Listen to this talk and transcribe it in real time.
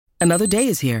Another day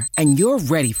is here, and you're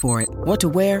ready for it. What to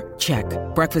wear? Check.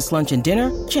 Breakfast, lunch, and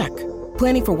dinner? Check.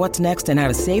 Planning for what's next and how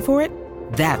to save for it?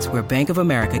 That's where Bank of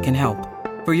America can help.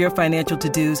 For your financial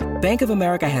to-dos, Bank of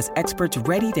America has experts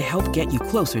ready to help get you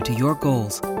closer to your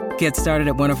goals. Get started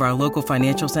at one of our local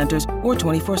financial centers or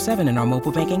 24/7 in our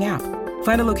mobile banking app.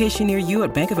 Find a location near you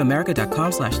at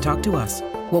bankofamerica.com/talktous.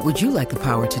 What would you like the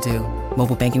power to do?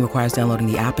 Mobile banking requires downloading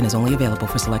the app and is only available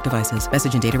for select devices.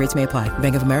 Message and data rates may apply.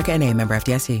 Bank of America N.A., member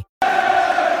FDIC.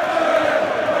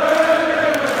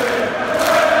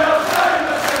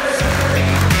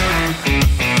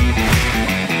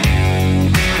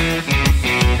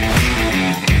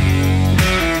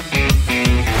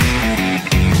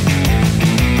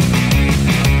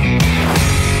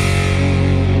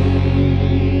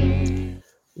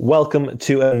 Welcome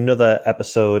to another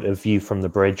episode of View from the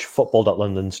Bridge,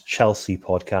 Football.London's Chelsea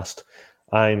podcast.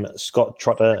 I'm Scott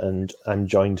Trotter and I'm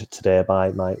joined today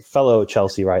by my fellow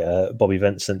Chelsea writer, Bobby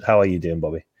Vincent. How are you doing,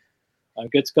 Bobby? I'm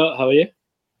good, Scott. How are you?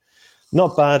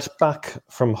 Not bad. Back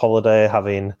from holiday,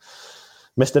 having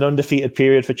missed an undefeated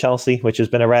period for Chelsea, which has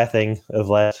been a rare thing of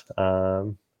late.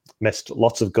 Missed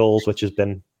lots of goals, which has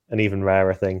been an even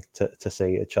rarer thing to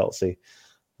see at Chelsea.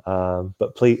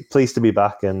 But pleased to be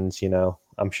back, and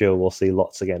I'm sure we'll see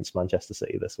lots against Manchester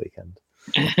City this weekend.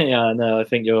 Yeah, no, I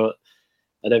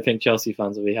don't think Chelsea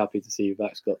fans will be happy to see you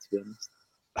back, Scott, to be honest.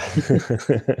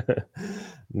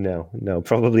 No,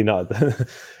 probably not.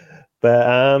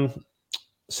 But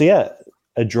so yeah,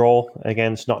 a draw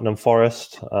against Nottingham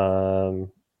Forest.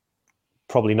 Probably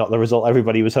not the result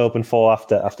everybody was hoping for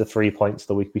after 3 points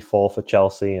the week before for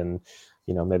Chelsea, and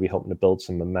maybe hoping to build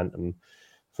some momentum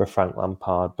for Frank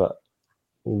Lampard. But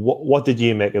what did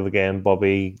you make of the game,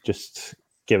 Bobby? Just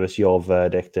give us your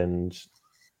verdict, and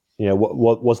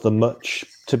what was there much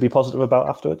to be positive about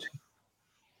afterwards?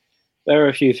 There are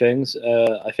a few things.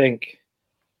 I think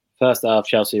first half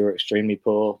Chelsea were extremely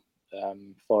poor.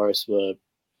 Forest were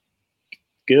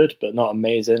good, but not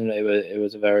amazing. It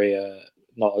was a very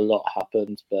not a lot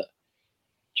happened, but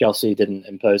Chelsea didn't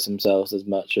impose themselves as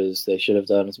much as they should have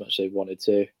done, as much as they wanted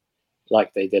to,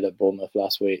 like they did at Bournemouth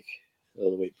last week. Or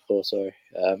the week before, sorry.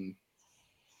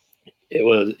 It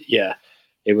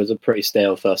was a pretty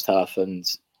stale first half, and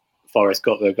Forest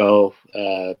got their goal.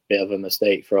 Bit of a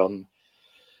mistake from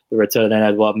the returning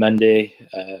Edouard Mendy.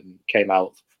 Came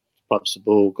out, punched the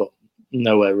ball, got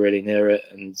nowhere really near it,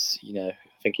 and I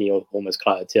think he almost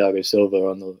clattered Thiago Silva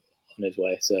on his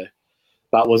way. So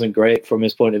that wasn't great from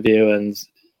his point of view, and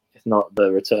it's not the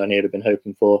return he would have been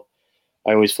hoping for.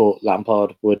 I always thought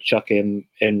Lampard would chuck him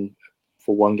in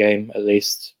for one game at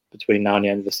least between now and the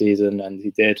end of the season, and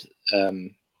he did.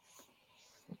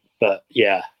 But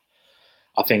yeah,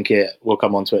 I think we'll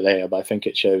come on to it later, but I think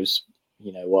it shows,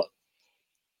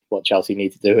 what Chelsea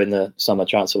need to do in the summer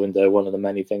transfer window, one of the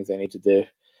many things they need to do.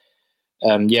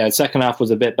 Second half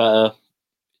was a bit better.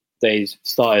 They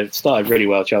started really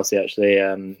well, Chelsea, actually,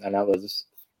 and that was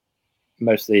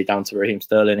mostly down to Raheem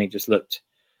Sterling. He just looked,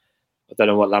 I don't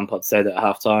know what Lampard said at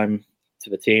halftime to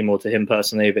the team or to him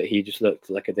personally, but he just looked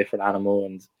like a different animal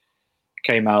and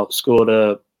came out, scored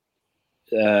a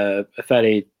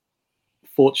fairly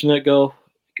fortunate goal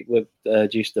with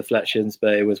juice deflections,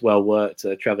 but it was well worked.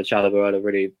 Trevor Chalobah had a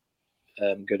really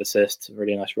good assist,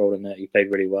 really nice role in it. He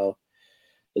played really well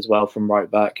as well from right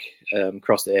back,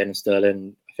 crossed it in, and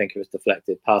Sterling, I think it was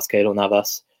deflected past Keylor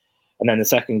Navas. And then the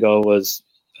second goal was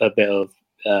a bit of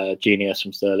genius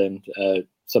from Sterling,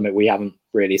 something we haven't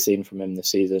really seen from him this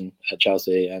season at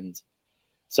Chelsea, and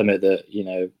something that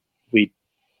we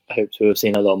hope to have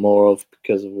seen a lot more of,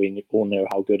 because we all know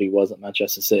how good he was at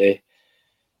Manchester City.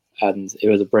 And it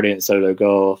was a brilliant solo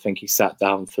goal. I think he sat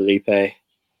down Felipe,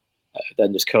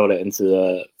 then just curled it into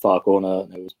the far corner,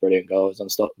 and it was a brilliant goal. It was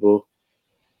unstoppable.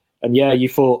 And yeah, you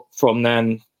thought from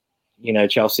then,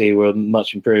 Chelsea were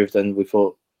much improved, and we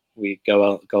thought we'd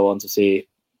go on to see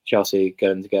Chelsea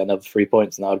going to get another 3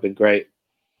 points, and that would have been great,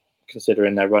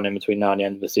 considering they're running between now and the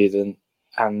end of the season.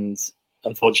 And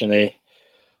unfortunately,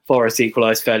 Forest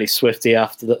equalised fairly swiftly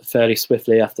after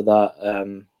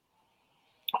that.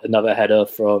 Another header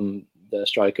from the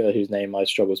striker, whose name I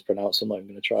struggle to pronounce. I'm not even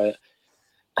going to try it.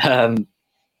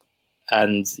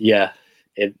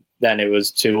 Then it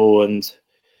was 2-2, and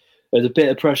there was a bit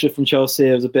of pressure from Chelsea.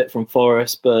 It was a bit from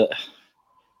Forest, but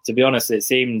to be honest, it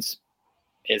seemed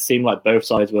like both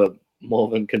sides were more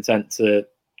than content to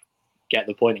get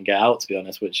the point and get out, to be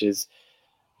honest, which is,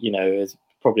 is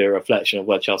probably a reflection of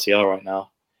where Chelsea are right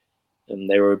now. And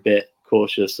they were a bit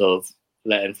cautious of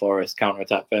letting Forest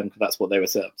counter-attack them, because that's what they were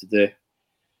set up to do.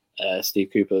 Steve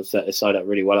Cooper set his side up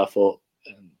really well, I thought,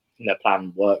 and their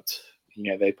plan worked.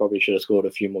 They probably should have scored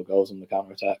a few more goals on the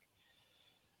counter-attack.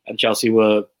 and Chelsea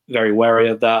were very wary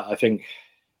of that. I think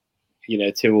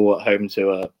 2-2 at home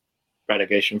to a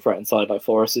relegation threatened side like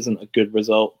Forest isn't a good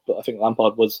result, but I think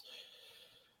Lampard was.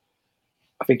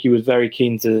 I think he was very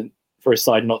keen for his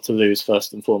side not to lose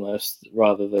first and foremost,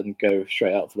 rather than go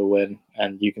straight out for the win.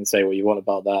 And you can say what you want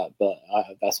about that, but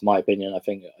that's my opinion. I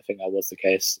think that was the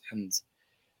case. And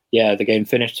yeah, the game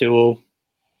finished 2-2.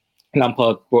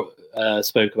 Lampard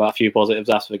spoke about a few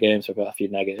positives after the game, spoke about a few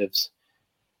negatives.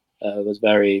 Had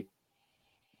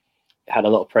a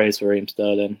lot of praise for Raheem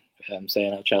Sterling, saying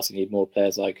that Chelsea need more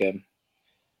players like him.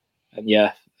 And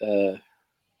yeah, it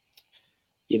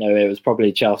was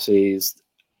probably Chelsea's.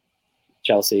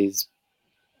 I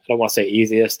don't want to say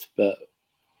easiest, but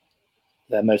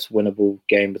their most winnable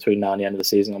game between now and the end of the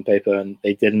season on paper, and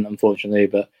they didn't, unfortunately.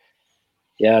 But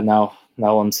yeah, now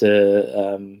on to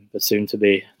the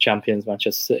soon-to-be champions,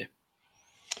 Manchester City.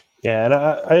 Yeah, and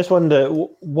I just wonder,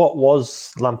 what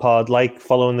was Lampard like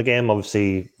following the game?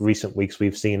 Obviously, recent weeks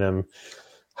we've seen him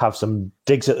have some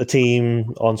digs at the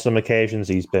team on some occasions.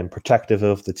 He's been protective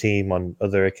of the team on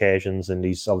other occasions, and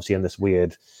he's obviously in this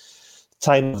weird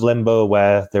time of limbo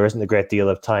where there isn't a great deal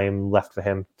of time left for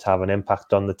him to have an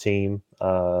impact on the team.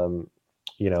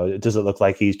 Does it look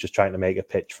like he's just trying to make a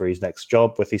pitch for his next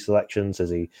job with these selections? Is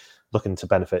he looking to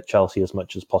benefit Chelsea as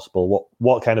much as possible?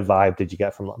 What kind of vibe did you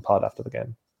get from Lampard after the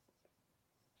game?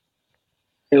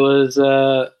 It was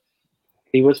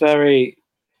he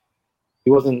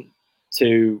wasn't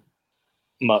too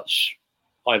much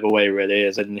either way, really,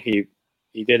 as in he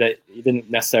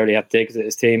didn't necessarily have digs at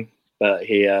his team, but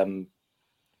he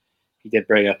did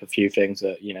bring up a few things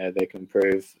that they can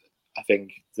improve. I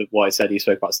think what I said, he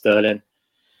spoke about Sterling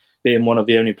being one of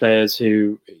the only players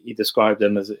who he described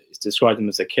him as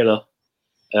a killer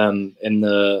in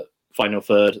the final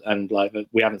third, and like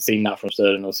we haven't seen that from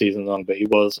Sterling all season long, but he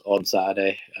was on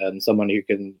Saturday. Someone who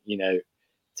can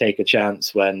take a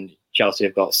chance when Chelsea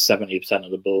have got 70%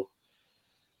 of the ball,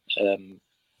 and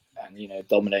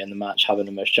dominating the match, having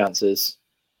the most chances.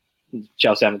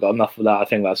 Chelsea haven't got enough of that. I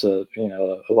think that's a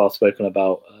well spoken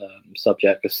about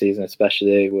subject this season,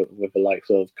 especially with the likes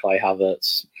of Kai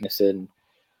Havertz missing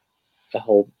a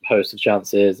whole host of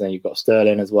chances. And you've got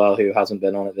Sterling as well, who hasn't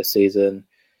been on it this season.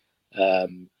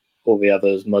 All the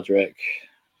others, Mudryk,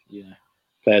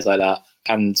 players like that.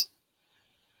 And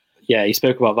yeah, he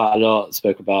spoke about that a lot.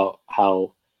 Spoke about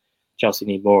how Chelsea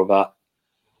need more of that.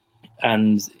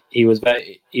 And he was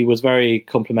very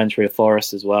complimentary of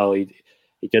Forest as well.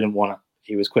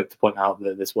 He was quick to point out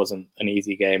that this wasn't an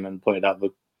easy game, and pointed out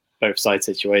both side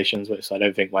situations, which I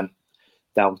don't think went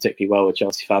down particularly well with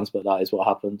Chelsea fans, but that is what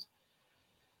happened.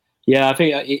 Yeah, I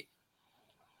think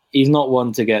he's not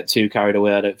one to get too carried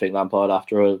away, I don't think, Lampard,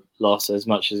 after a loss, as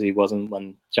much as he wasn't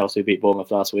when Chelsea beat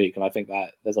Bournemouth last week. And I think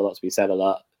that there's a lot to be said of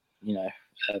that,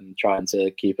 trying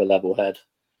to keep a level head.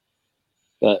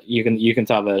 But you can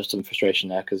tell there's some frustration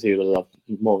there, because he would have loved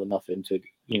more than nothing to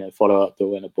follow up the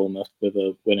win at Bournemouth with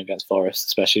a win against Forest,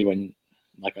 especially when,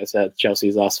 like I said,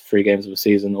 Chelsea's last 3 games of the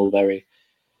season, all very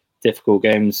difficult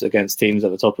games against teams at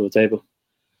the top of the table.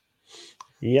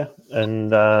 Yeah,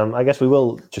 and I guess we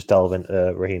will just delve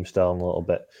into Raheem Sterling a little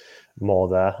bit more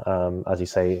there. As you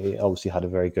say, he obviously had a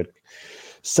very good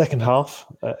second half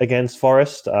against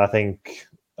Forest. I think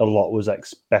a lot was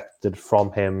expected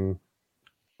from him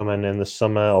coming in the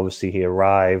summer. Obviously, he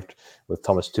arrived with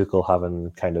Thomas Tuchel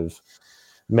having kind of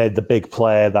made the big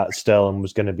player that Sterling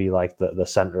was going to be like the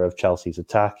centre of Chelsea's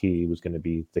attack. He was going to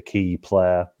be the key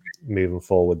player moving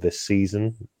forward this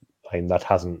season. I mean, that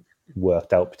hasn't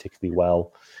worked out particularly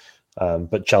well.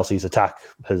 But Chelsea's attack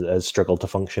has struggled to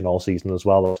function all season as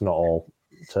well. It's not all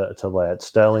to lay at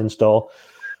Sterling's door.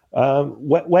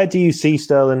 Where do you see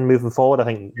Sterling moving forward? I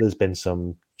think there's been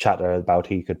some chatter about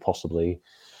he could possibly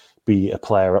be a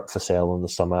player up for sale in the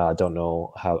summer. I don't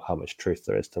know how much truth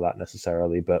there is to that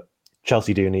necessarily, but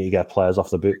Chelsea do need to get players off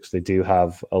the books. They do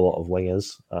have a lot of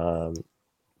wingers.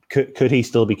 Could he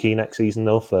still be key next season,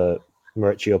 though, for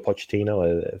Mauricio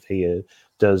Pochettino, if he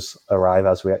does arrive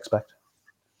as we expect?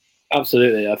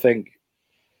 Absolutely. I think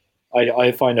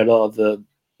I find a lot of the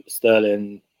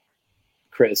Sterling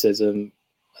criticism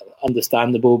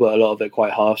understandable, but a lot of it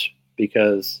quite harsh,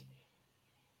 because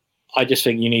I just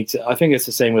think I think it's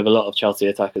the same with a lot of Chelsea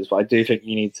attackers, but I do think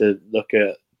you need to look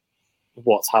at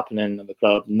what's happening at the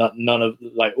club. None of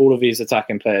all of these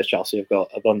attacking players Chelsea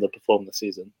have underperformed this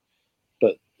season,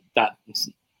 but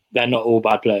they're not all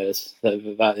bad players.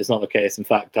 That is not the case. In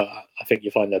fact, I think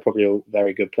you find they're probably all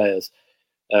very good players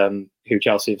who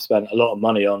Chelsea have spent a lot of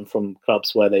money on from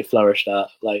clubs where they flourished at.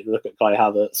 Like, look at Kai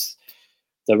Havertz.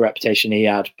 The reputation he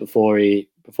had before he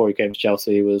came to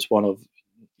Chelsea was one of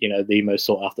the most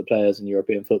sought after players in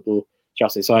European football.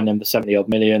 Chelsea signed him for 70 odd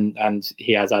million, and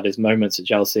he has had his moments at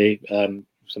Chelsea.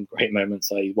 Some great moments.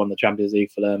 He won the Champions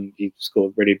League for them. He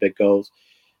scored really big goals,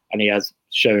 and he has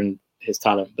shown his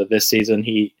talent. But this season,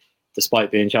 despite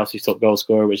being Chelsea's top goal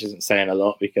scorer, which isn't saying a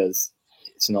lot because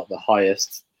it's not the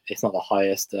highest. It's not the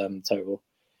highest total.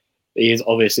 But he is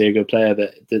obviously a good player,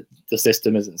 but the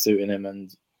system isn't suiting him,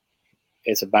 and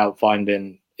it's about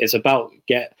getting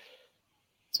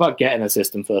a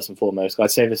system first and foremost.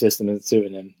 I'd say the system isn't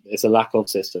suiting him. It's a lack of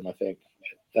system, I think.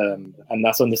 And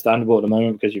that's understandable at the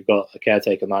moment because you've got a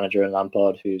caretaker manager in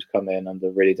Lampard who's come in under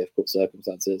really difficult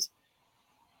circumstances.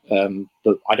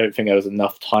 But I don't think there was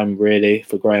enough time really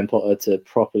for Graham Potter to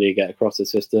properly get across the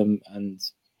system, and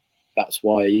that's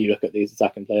why you look at these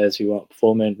attacking players who aren't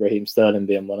performing, Raheem Sterling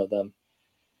being one of them.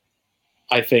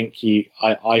 I think you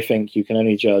can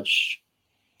only judge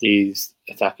these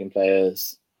attacking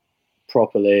players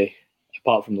properly,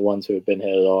 apart from the ones who have been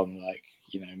here long, like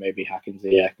maybe Hakim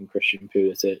Ziyech and Christian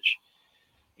Pulisic,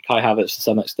 Kai Havertz to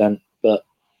some extent, but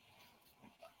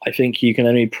I think you can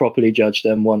only properly judge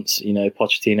them once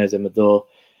Pochettino's in the door.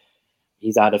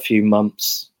 He's had a few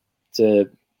months to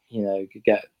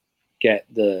get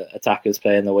the attackers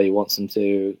playing the way he wants them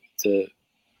to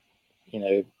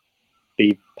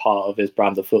be part of his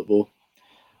brand of football.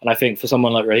 And I think for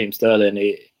someone like Raheem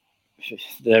Sterling,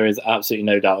 there is absolutely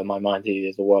no doubt in my mind he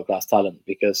is a world-class talent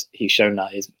because he's shown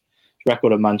that his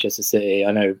record of Manchester City.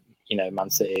 I know, Man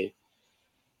City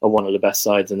are one of the best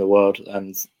sides in the world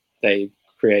and they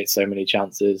create so many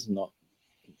chances. Not,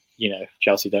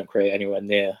 Chelsea don't create anywhere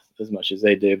near as much as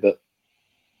they do, but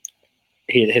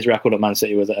his record at Man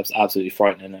City was absolutely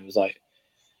frightening. It was like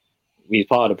he's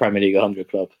part of the Premier League 100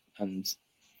 club, and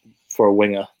for a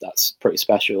winger, that's pretty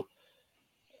special.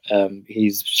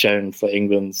 He's shown for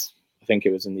England, I think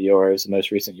it was in the Euros, the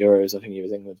most recent Euros, I think he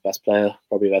was England's best player,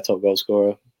 probably their top goal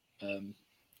scorer.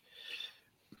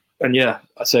 And yeah,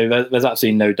 so there's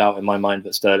absolutely no doubt in my mind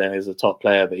that Sterling is a top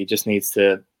player, but he just needs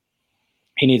to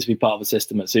be part of a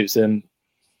system that suits him.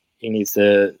 He needs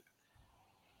to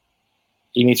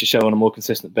show on a more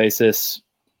consistent basis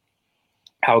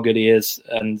how good he is,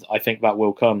 and I think that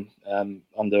will come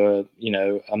under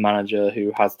a manager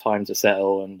who has time to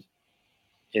settle and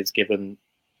is given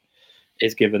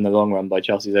the long run by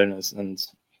Chelsea's owners, and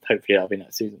hopefully that'll be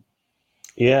next season.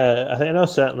 Yeah, I know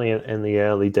certainly in the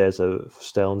early days of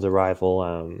Sterling's arrival,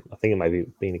 I think it might be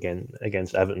been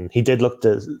against Everton, he did look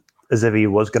as if he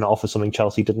was going to offer something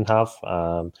Chelsea didn't have.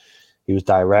 He was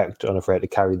direct, unafraid to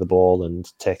carry the ball and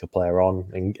take a player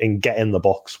on and get in the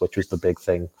box, which was the big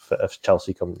thing for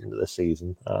Chelsea coming into this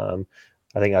season.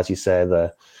 I think, as you say,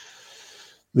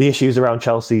 the issues around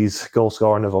Chelsea's goal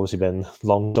scoring have obviously been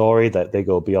long story, that they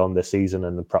go beyond this season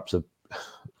and perhaps have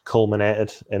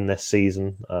culminated in this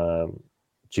season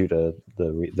due to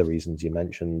the reasons you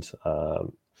mentioned.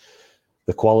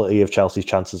 The quality of Chelsea's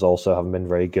chances also haven't been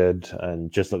very good.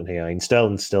 And just looking here,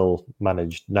 Sterling still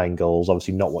managed 9 goals.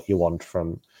 Obviously not what you want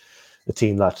from a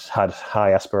team that had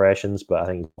high aspirations, but I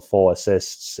think 4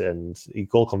 assists and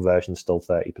goal conversion still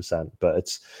 30%.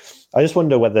 But I just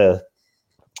wonder whether,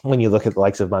 when you look at the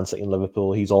likes of Man City and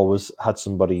Liverpool, he's always had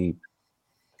somebody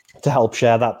to help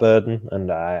share that burden.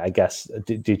 And I guess,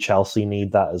 do Chelsea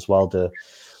need that as well? Do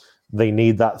they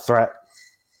need that threat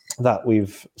that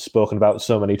we've spoken about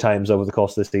so many times over the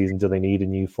course of this season? Do they need a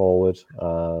new forward?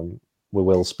 We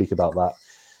will speak about that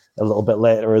a little bit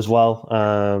later as well.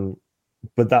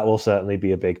 But that will certainly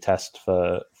be a big test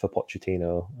for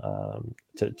Pochettino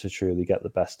to truly get the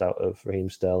best out of Raheem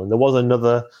Sterling. There was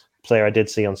another player I did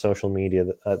see on social media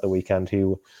at the weekend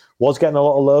who was getting a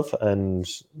lot of love, and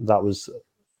that was,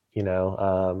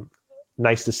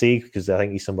 nice to see, because I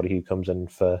think he's somebody who comes in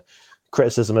for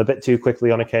criticism a bit too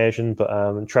quickly on occasion. But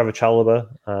Trevor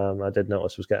Chalobah, I did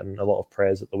notice, was getting a lot of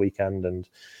praise at the weekend, and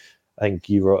I think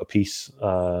you wrote a piece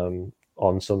on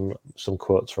some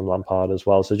quotes from Lampard as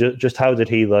well. So just how did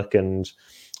he look, and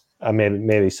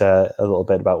maybe say a little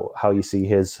bit about how you see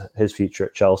his future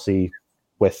at Chelsea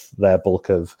with their bulk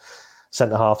of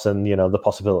centre halves and the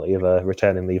possibility of a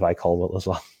returning Levi Colwill as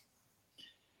well.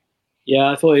 Yeah,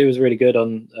 I thought he was really good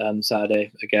on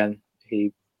Saturday. Again,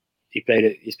 he's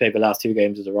played the last 2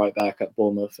 games as a right back at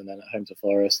Bournemouth and then at home to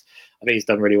Forest. I think he's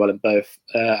done really well in both.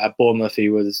 At Bournemouth, he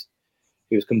was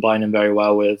combining very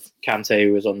well with Kante,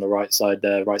 who was on the right side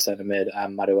there, right centre mid,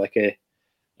 and Madueke.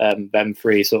 Them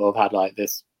 3 sort of had like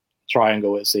this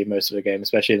triangle at sea most of the game,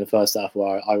 especially in the first half,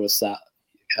 where I was sat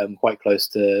quite close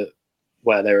to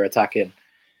where they were attacking,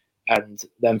 and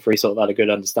them 3 sort of had a good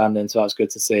understanding, so that was good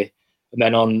to see. And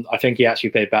then I think he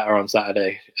actually played better on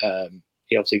Saturday.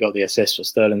 He obviously got the assist for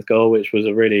Sterling's goal, which was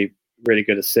a really, really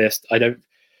good assist.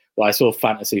 But I saw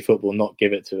fantasy football not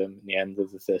give it to him in the end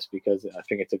as assist because I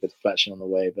think it took a deflection on the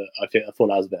way. But I thought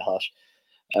that was a bit harsh.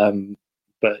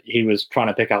 But he was trying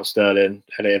to pick out Sterling,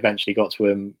 and it eventually got to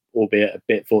him, albeit a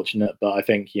bit fortunate. But I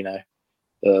think the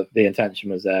intention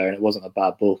was there, and it wasn't a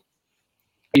bad ball.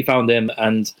 He found him,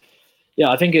 and yeah,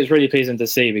 I think it's really pleasing to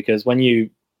see because when you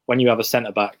have a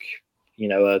centre back,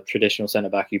 a traditional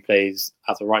centre back who plays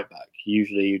as a right back,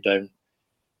 usually you don't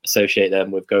associate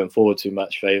them with going forward too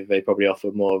much. They probably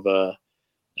offer more of a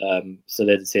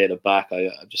solidity at the back. I'm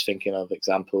just thinking of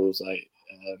examples like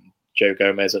Joe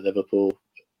Gomez at Liverpool,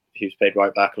 who's played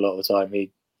right back a lot of the time.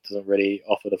 He doesn't really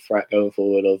offer the threat going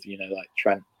forward of like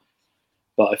Trent.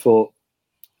 But I thought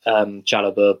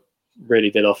Chalobah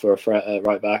really did offer a threat at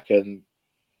right back, and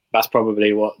that's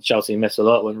probably what Chelsea miss a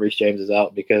lot when Reece James is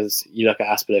out, because you look at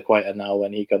Aspilicueta now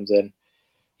when he comes in,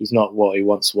 he's not what he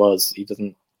once was. He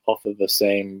doesn't offer the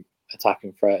same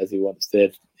attacking threat as he once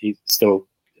did. He's still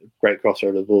a great crosser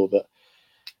of the ball, but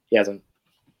he hasn't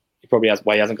got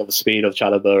the speed of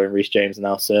Chalobah and Reece James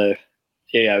now. So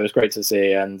yeah, it was great to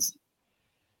see. And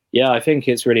yeah, I think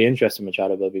it's really interesting with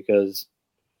Chalobah because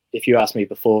if you asked me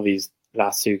before these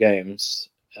last two games,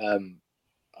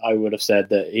 I would have said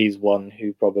that he's one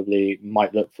who probably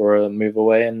might look for a move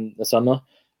away in the summer.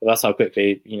 But that's how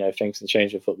quickly, things can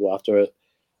change in football after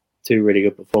two really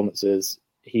good performances.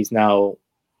 He's now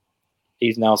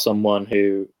someone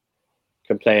who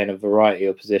can play in a variety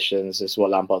of positions. This is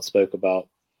what Lampard spoke about.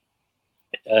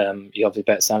 He obviously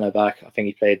played centre back. I think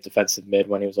he played defensive mid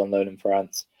when he was on loan in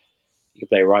France. He could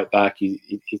play right back.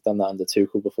 He's done that under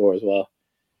Tuchel before as well.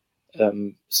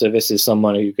 So this is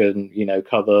someone who can,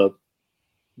 cover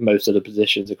most of the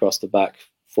positions across the back,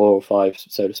 4 or 5,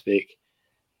 so to speak.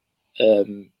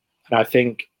 And I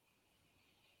think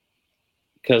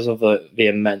because of the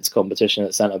immense competition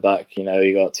at centre back, you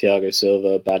got Thiago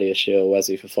Silva, Badiashile,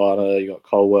 Wesley Fofana, you got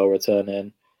Colwell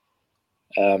returning,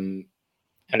 and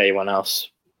anyone else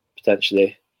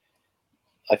potentially.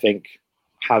 I think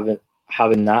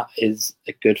having that is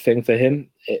a good thing for him.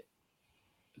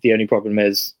 The only problem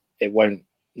is it won't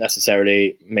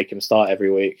necessarily make him start every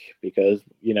week because,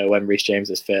 when Reece James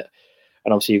is fit,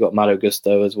 and obviously you've got Malo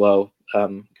Gusto as well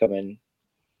coming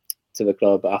to the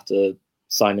club after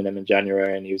signing him in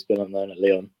January, and he was been on loan at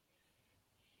Lyon,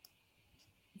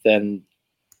 then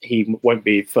he won't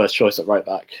be first choice at right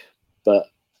back. But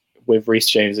with Reece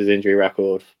James's injury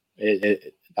record,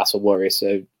 that's a worry.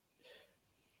 So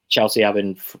Chelsea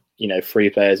having 3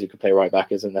 players who can play right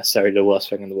back isn't necessarily the worst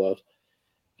thing in the world.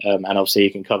 And obviously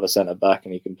he can cover centre back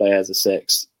and he can play as a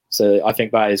 6. So I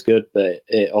think that is good, but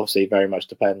it obviously very much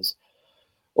depends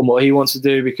on what he wants to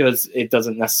do because it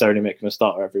doesn't necessarily make him a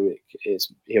starter every week.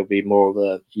 He'll be more of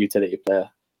a utility player.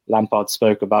 Lampard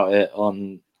spoke about it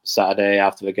on Saturday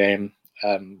after the game.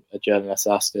 A journalist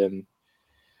asked him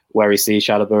where he sees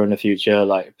Chalobah in the future,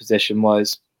 like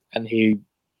position-wise. And he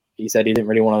said he didn't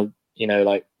really want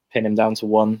to, pin him down to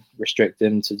one, restrict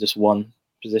him to just one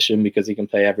position because he can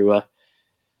play everywhere.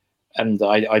 And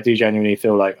I do genuinely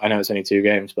feel like, I know it's only 2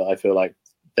 games, but I feel like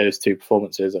those 2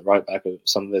 performances at right back are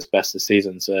some of his best this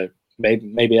season. So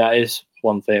maybe that is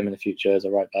one for him in the future as a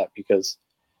right back because,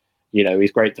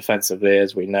 he's great defensively,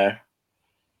 as we know.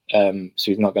 So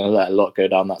he's not going to let a lot go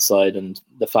down that side. And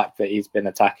the fact that he's been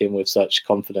attacking with such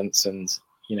confidence and,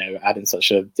 adding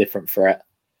such a different threat,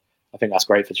 I think that's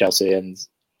great for Chelsea. And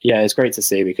yeah, it's great to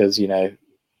see because,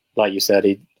 like you said,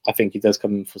 I think he does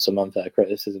come in for some unfair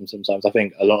criticism sometimes. I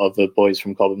think a lot of the boys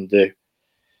from Cobham do,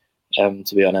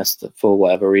 to be honest, for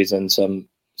whatever reason. Some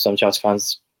Chelsea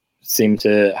fans seem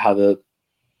to have a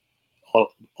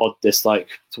odd dislike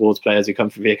towards players who come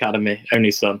from the academy,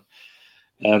 only some.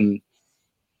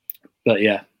 But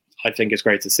yeah, I think it's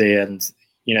great to see. And,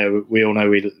 we all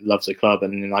know he loves the club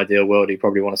and in an ideal world, he'd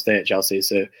probably want to stay at Chelsea.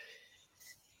 So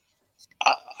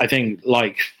I think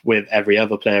like with every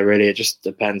other player, really, it just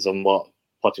depends on what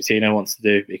Pochettino wants to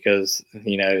do because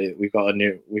we've got a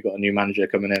new manager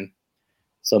coming in,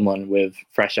 someone with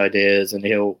fresh ideas, and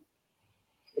he'll,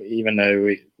 even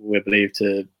though we believe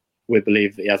that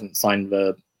he hasn't signed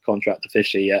the contract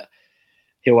officially yet,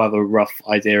 he'll have a rough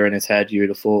idea in his head, you would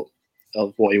have thought,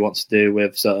 of what he wants to do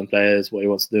with certain players, what he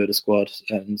wants to do with the squad,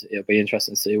 and it'll be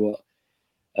interesting to see what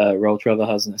role Trevor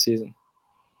has in the season.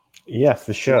 Yeah,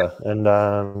 for sure. And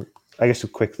I guess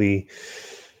we'll quickly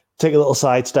take a little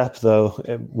sidestep, though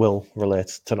it will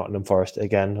relate to Nottingham Forest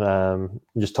again.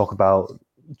 Just talk about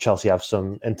Chelsea have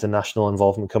some international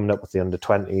involvement coming up with the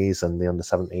under-20s and the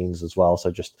under-17s as well.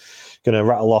 So just going to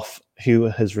rattle off who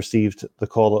has received the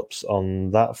call-ups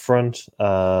on that front.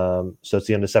 So it's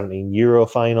the under-17 Euro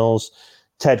finals.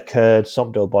 Ted Kurd,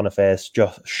 Sompdale Boniface,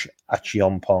 Josh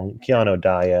Achiampong, Keanu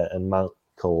Dyer and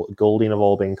Michael Golding have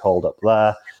all been called up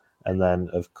there. And then,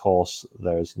 of course,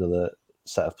 there's another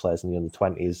set of players in the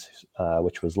under-20s,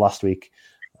 which was last week.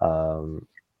 Harvey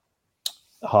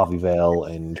Vale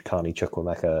and Carney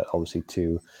Chukwuemeka, obviously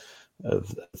two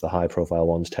of the high-profile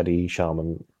ones. Teddy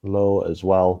Sharman Lowe as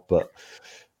well. But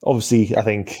obviously, I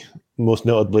think most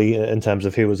notably in terms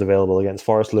of who was available against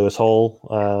Forest, Lewis Hall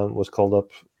was called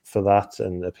up for that,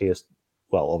 and appears,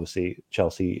 well, obviously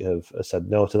Chelsea have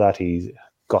said no to that. He's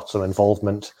got some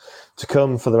involvement to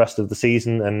come for the rest of the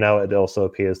season, and now it also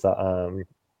appears that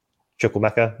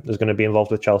Chukwuemeka is going to be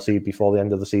involved with Chelsea before the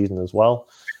end of the season as well.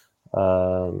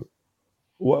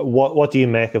 What do you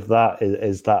make of that?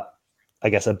 Is that, I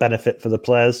guess, a benefit for the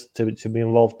players to be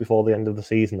involved before the end of the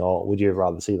season, or would you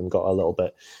rather see them got a little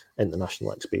bit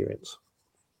international experience?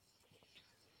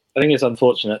 I think it's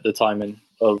unfortunate, the timing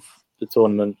of the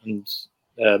tournament, and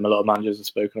a lot of managers have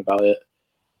spoken about it.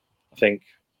 I think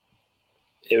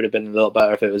it would have been a lot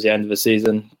better if it was the end of the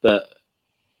season, but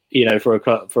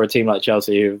for a team like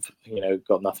Chelsea who've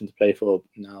got nothing to play for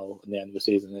now at the end of the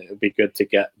season, it would be good to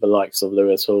get the likes of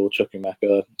Lewis Hall,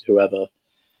 Chukwuemeka, whoever,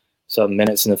 some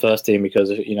minutes in the first team, because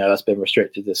that's been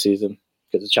restricted this season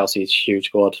because of Chelsea's huge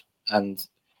squad, and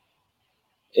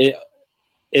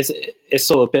it's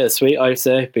sort of bittersweet, I'd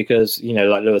say, because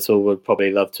like Lewis Hall would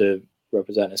probably love to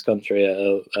represent his country at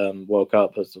a World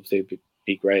Cup. That's obviously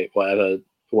be great, whatever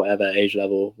age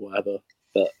level, whatever.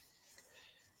 But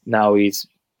now he's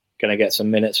going to get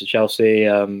some minutes for Chelsea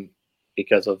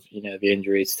because of the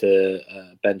injuries to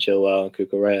Ben Chilwell and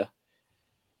Cucurella.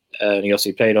 And he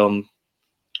also played on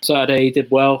Saturday. He did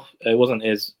well. It wasn't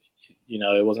his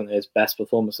best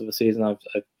performance of the season. I've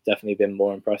definitely been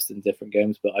more impressed in different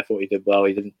games, but I thought he did well.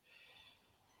 He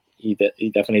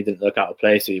definitely didn't look out of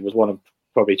place. He was one of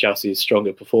probably Chelsea's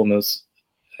stronger performers.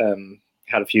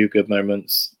 Had a few good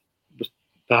moments. Was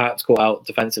perhaps caught out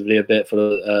defensively a bit for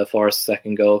the Forest's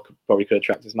second goal. Probably could have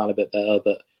tracked his man a bit better,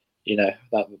 but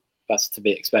that's to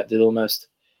be expected almost.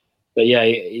 But yeah,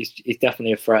 he's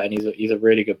definitely a threat, and he's a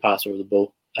really good passer of the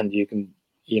ball, and you can.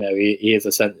 He is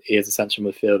a central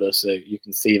midfielder, so you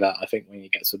can see that. I think when he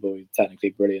gets the ball, he's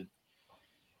technically brilliant,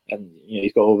 and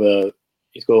he's got all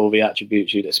the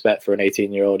attributes you'd expect for an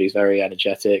 18-year-old. He's very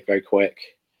energetic, very quick.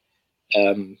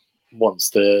 Wants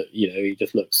to, he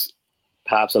just looks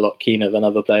perhaps a lot keener than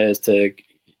other players to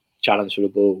challenge for the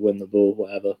ball, win the ball,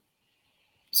 whatever.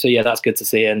 So yeah, that's good to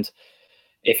see. And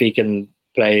if he can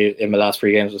play in the last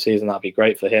 3 games of the season, that'd be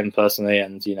great for him personally,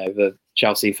 and the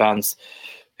Chelsea fans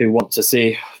who want to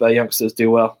see their youngsters do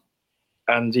well.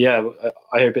 And yeah,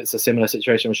 I hope it's a similar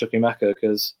situation with Chukwuemeka,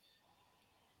 because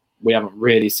we haven't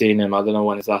really seen him. I don't know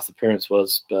when his last appearance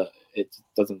was, but it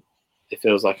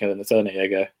feels like an eternity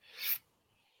ago.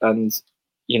 And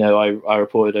I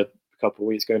reported a couple of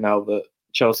weeks ago now that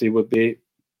Chelsea would be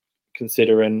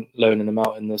considering loaning him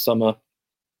out in the summer.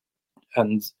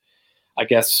 And I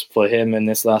guess for him in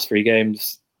this last 3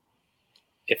 games,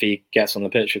 if he gets on the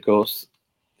pitch, of course,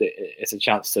 it's a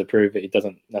chance to prove that he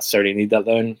doesn't necessarily need that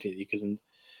loan. He can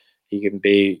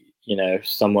be,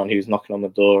 someone who's knocking on the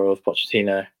door of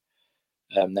Pochettino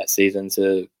next season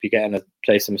to be getting a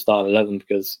place in the starting 11,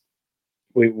 because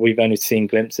we've only seen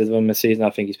glimpses of him this season.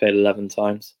 I think he's played 11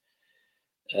 times,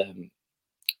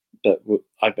 but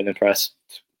I've been impressed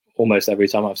almost every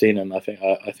time I've seen him. I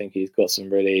think he's got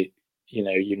some really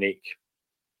unique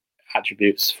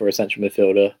attributes for a central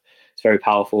midfielder. He's very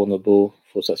powerful on the ball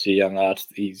for such a young lad.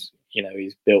 He's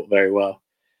built very well,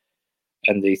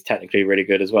 and he's technically really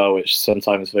good as well, which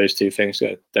sometimes those two things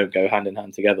don't go hand in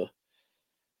hand together.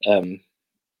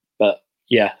 But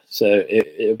yeah, so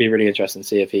it would be really interesting to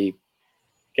see if he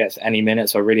gets any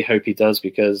minutes. I really hope he does,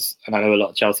 and I know a lot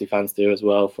of Chelsea fans do as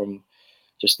well, from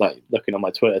just like looking on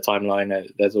my Twitter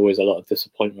timeline, there's always a lot of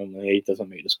disappointment when he doesn't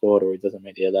make the squad or he doesn't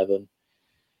make the 11.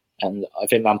 And I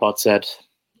think Lampard said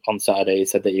on Saturday, he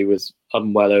said that he was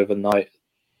unwell overnight.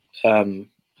 So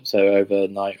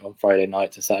overnight on Friday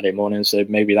night to Saturday morning. So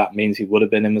maybe that means he would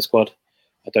have been in the squad.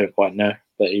 I don't quite know,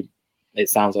 but it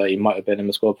sounds like he might have been in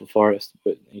the squad for Forest,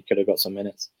 but he could have got some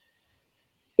minutes.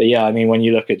 But yeah, I mean, when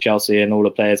you look at Chelsea and all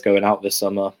the players going out this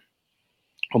summer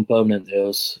on permanent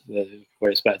deals, we're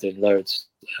expecting loads,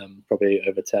 probably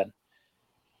over 10.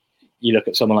 You look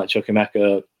at someone like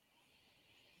Chukwuemeka,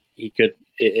 he could,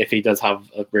 if he does have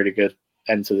a really good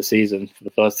end to the season for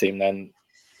the first team, then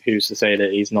who's to say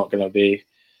that he's not going to be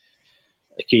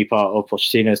a key part of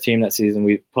Pochettino's team that season?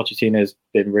 Pochettino's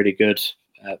been really good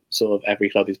at sort of every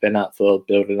club he's been at for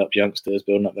building up youngsters,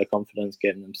 building up their confidence,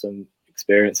 getting them some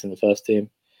experience in the first team.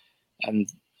 And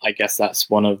I guess that's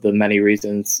one of the many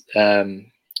reasons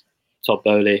Todd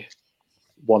Bowley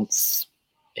wants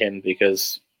him,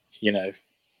 because,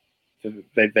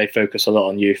 they focus a lot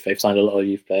on youth. They've signed a lot of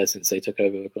youth players since they took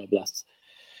over the club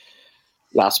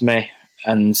last May,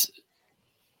 and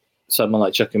someone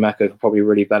like Chukwuemeka could probably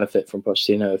really benefit from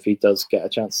Pochettino if he does get a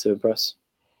chance to impress.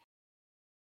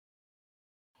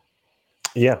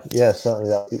 Yeah, certainly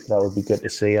that would be good to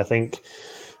see. I think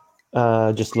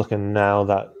just looking now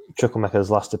that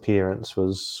Chukwuemeka's last appearance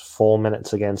was 4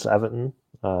 minutes against Everton,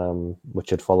 which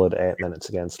had followed 8 minutes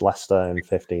against Leicester and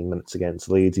 15 minutes against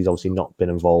Leeds. He's obviously not been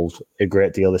involved a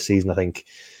great deal this season. I think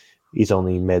he's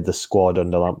only made the squad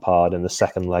under Lampard in the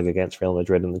second leg against Real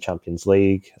Madrid in the Champions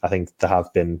League. I think there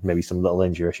have been maybe some little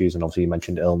injury issues, and obviously you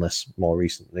mentioned illness more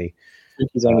recently. I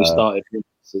think he's only started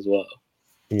as well.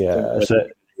 Yeah, so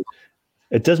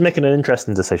it does make it an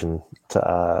interesting decision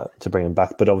to bring him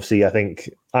back. But obviously, I think,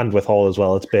 and with Hall as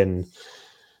well, it's been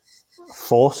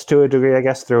forced to a degree, I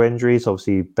guess, through injuries.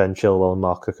 Obviously, Ben Chilwell and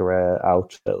Mark Cucurella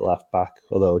out at left back,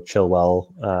 although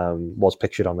Chilwell was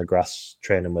pictured on the grass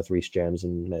training with Reece James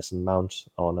and Mason Mount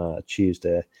on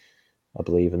Tuesday, I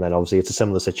believe. And then obviously it's a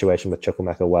similar situation with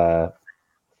Chukwuemeka where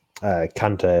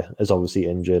Kante is obviously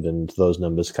injured and those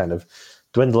numbers kind of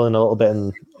dwindling a little bit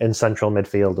in central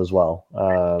midfield as well.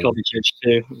 Kovacic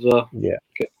too, as well. Yeah.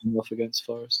 Getting off against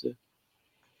Forest too.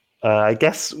 I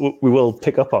guess we will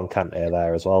pick up on Kante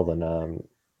there as well. Then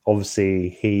obviously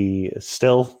he is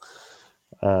still,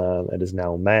 it is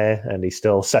now May, and he's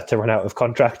still set to run out of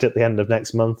contract at the end of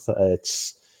next month.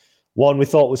 It's one we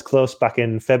thought was close back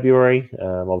in February.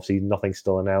 Obviously nothing's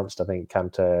still announced. I think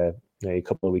Kante a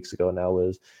couple of weeks ago now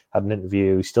had an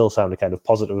interview. He still sounded kind of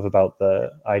positive about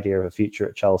the idea of a future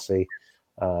at Chelsea,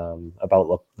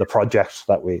 about the project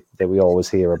that we always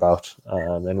hear about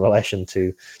in relation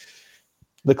to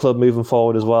the club moving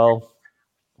forward as well.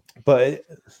 But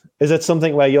is it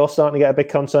something where you're starting to get a bit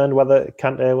concerned whether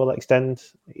Kante will extend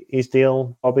his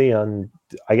deal, Bobby? And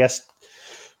I guess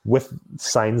with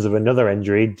signs of another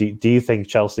injury, do you think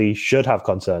Chelsea should have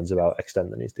concerns about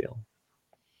extending his deal?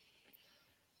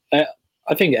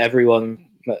 I think everyone,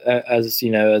 as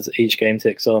you know, as each game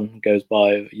goes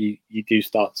by, you do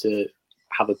start to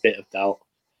have a bit of doubt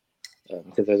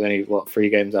because there's only 3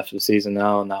 games after the season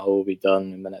now, and that will all be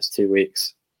done in the next 2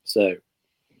 weeks. So,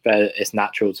 but it's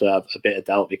natural to have a bit of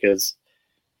doubt because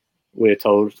we're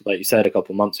told, like you said a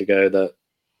couple of months ago, that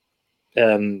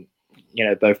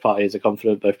both parties are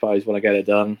confident, both parties want to get it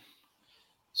done.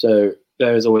 So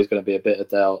there is always going to be a bit of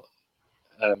doubt.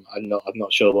 I'm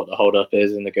not sure what the hold up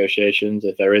is in negotiations,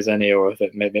 if there is any, or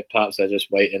if maybe perhaps they're just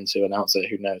waiting to announce it.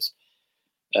 Who knows?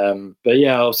 But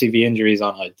yeah, obviously the injuries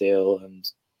aren't ideal, and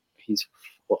he's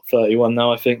 31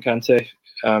 now, I think, Kante.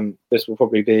 This will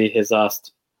probably be his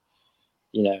last,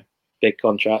 big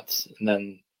contract, and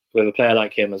then with a player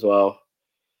like him as well,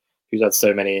 who's had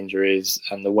so many injuries,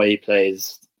 and the way he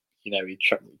plays, he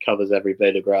covers every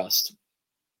blade of grass.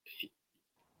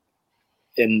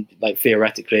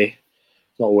 Theoretically,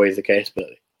 it's not always the case, but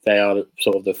they are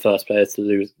sort of the first players to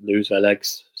lose their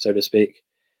legs, so to speak,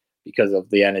 because of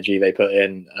the energy they put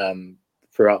in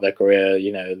throughout their career.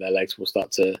 Their legs will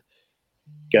start to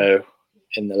go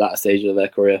in the latter stage of their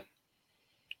career.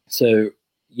 So,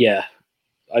 yeah,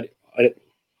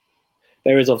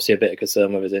 there is obviously a bit of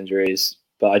concern with his injuries,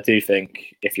 but I do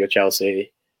think if you're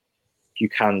Chelsea, you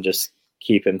can just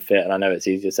keep him fit. And I know it's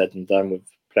easier said than done with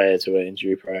players who are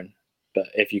injury prone, but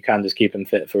if you can just keep him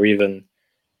fit for even,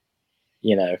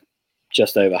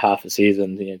 just over half a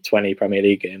season, 20 Premier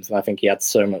League games, and I think he had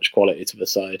so much quality to the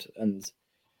side. And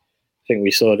I think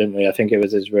we saw, didn't we? I think it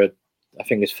was his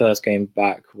first game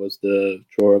back was the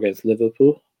draw against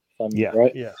Liverpool, if I'm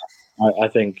right. Yeah. I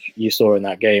think you saw in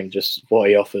that game just what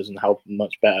he offers and how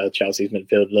much better Chelsea's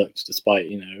midfield looks, despite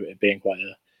it being quite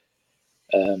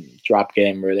a drab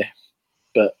game, really.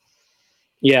 But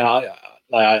yeah,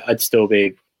 I'd still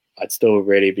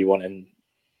really be wanting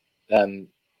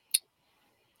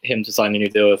him to sign a new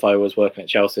deal if I was working at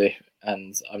Chelsea,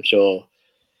 and I'm sure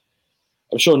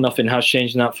nothing has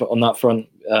changed on that front.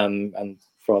 And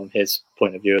from his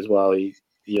point of view as well, he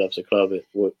loves the club.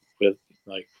 We're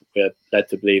led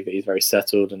to believe that he's very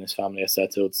settled and his family are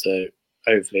settled. So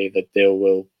hopefully the deal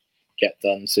will get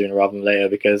done sooner rather than later,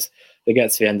 because if it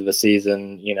gets to the end of the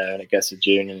season, and it gets to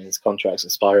June and his contract's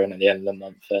expiring at the end of the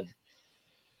month, then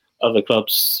other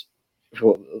clubs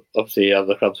would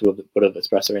have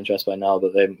expressed their interest by now,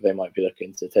 but they might be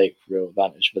looking to take real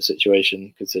advantage of the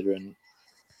situation, considering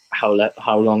how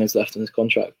long is left in his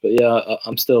contract. But yeah,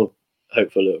 I'm still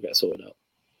hopeful it'll get sorted out.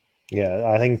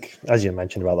 Yeah, I think, as you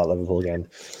mentioned about that Liverpool game,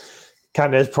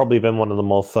 Kante has probably been one of the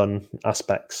more fun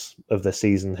aspects of the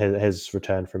season. His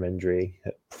return from injury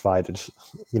provided,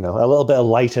 a little bit of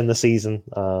light in the season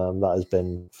that has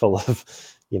been full of,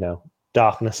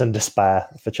 darkness and despair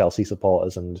for Chelsea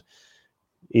supporters, and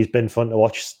he's been fun to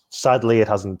watch. Sadly, it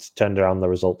hasn't turned around the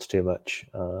results too much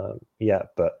yet,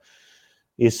 but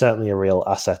he's certainly a real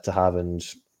asset to have. And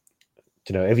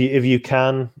if you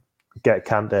can get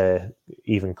Kante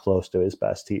even close to his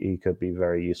best, he could be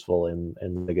very useful in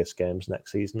the biggest games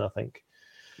next season, I think.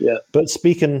 Yeah. But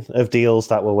speaking of deals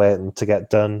that we're waiting to get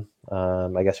done,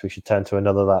 I guess we should turn to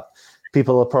another that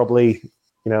people are probably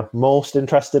most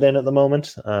interested in at the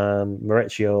moment.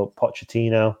 Mauricio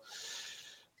Pochettino.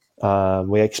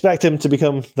 We expect him to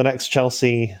become the next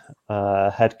Chelsea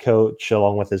head coach,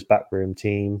 along with his backroom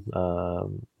team,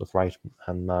 with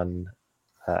right-hand man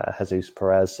Jesus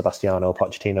Perez, Sebastiano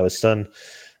Pochettino, his son,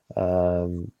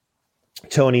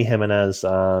 Tony Jimenez,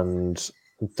 and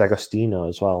D'Agostino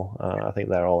as well. I think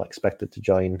they're all expected to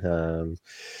join.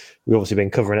 We've obviously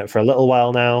been covering it for a little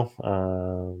while now.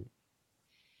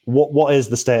 What is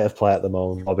the state of play at the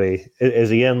moment, Bobby? Is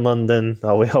he in London?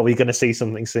 Are we going to see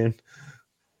something soon?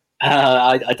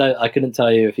 I couldn't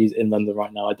tell you if he's in London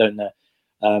right now. I don't know.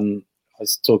 I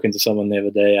was talking to someone the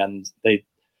other day, and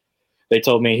they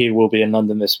told me he will be in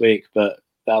London this week, but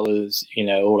that was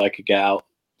all I could get out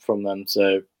from them.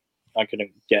 So I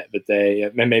couldn't get the day.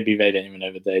 Maybe they didn't even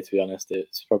know the day. To be honest,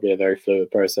 it's probably a very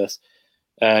fluid process.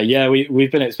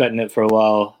 We've been expecting it for a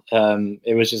while.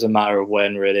 It was just a matter of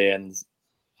when, really. And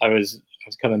I was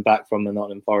coming back from the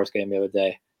Nottingham Forest game the other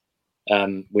day.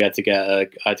 I had to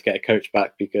get a coach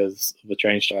back because of the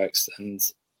train strikes, and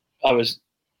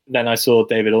then I saw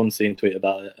David Ornstein tweet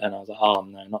about it, and I was like, oh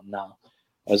no, not now.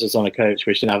 I was just on a coach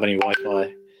which didn't have any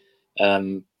Wi-Fi,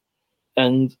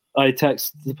 and I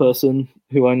texted the person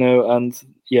who I know, and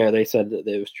they said that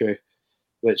it was true,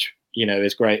 which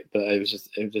is great, but it was just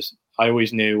I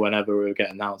always knew whenever we would get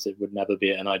announced, it would never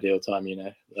be at an ideal time.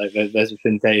 Like there's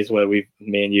been days where me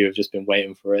and you have just been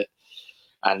waiting for it,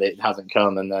 and it hasn't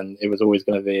come, and then it was always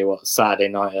going to be Saturday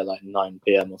night at like 9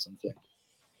 p.m. or something.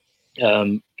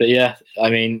 But yeah, I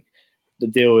mean, the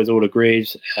deal is all agreed.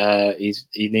 He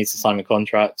needs to sign a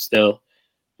contract still,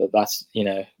 but that's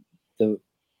the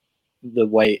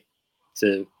wait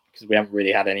because we haven't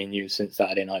really had any news since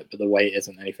Saturday night. But the wait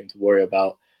isn't anything to worry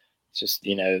about. It's just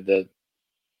the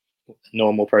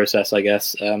normal process, I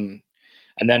guess. And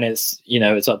then it's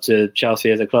up to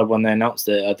Chelsea as a club when they announced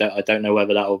it. I don't know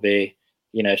whether that will be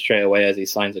straight away as he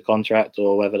signs a contract,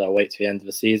 or whether they'll wait to the end of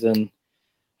the season.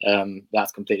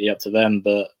 That's completely up to them.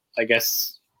 But I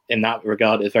guess in that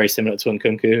regard, it's very similar to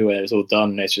Nkunku, where it's all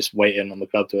done and it's just waiting on the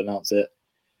club to announce it.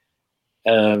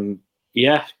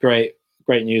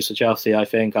 Great news for Chelsea. I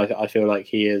think I feel like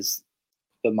he is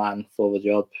the man for the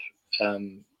job.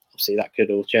 Obviously, that could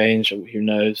all change. Who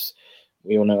knows?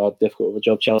 We all know how difficult of a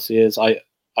job Chelsea is. I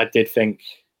did think,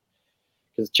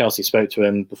 because Chelsea spoke to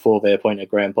him before they appointed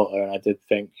Graham Potter, and I did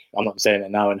think, I'm not saying it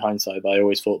now in hindsight, but I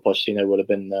always thought Pochettino would have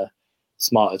been the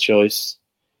smarter choice.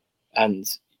 And,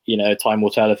 time will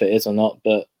tell if it is or not.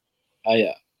 But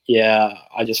I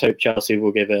just hope Chelsea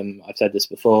will give him, I've said this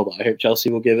before, but I hope Chelsea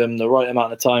will give him the right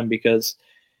amount of time, because,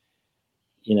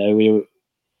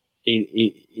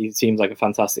 he seems like a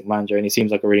fantastic manager, and he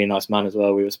seems like a really nice man as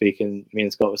well. Me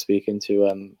and Scott were speaking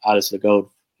to Alice the Gold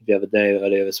the other day,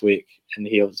 earlier this week, and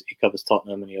he covers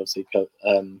Tottenham, and he obviously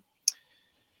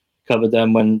covered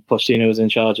them when Pochettino was in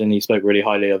charge, and he spoke really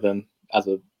highly of him as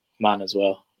a man as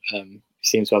well. He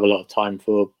seems to have a lot of time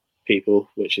for people,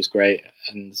 which is great,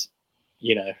 and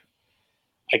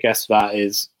I guess that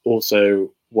is also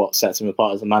what sets him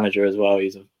apart as a manager as well.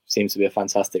 Seems to be a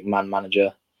fantastic man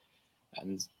manager,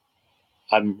 and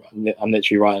I'm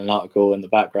literally writing an article in the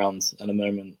background at the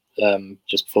moment,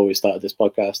 just before we started this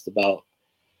podcast, about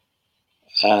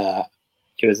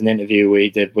it was an interview we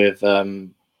did with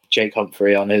Jake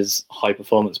Humphrey on his High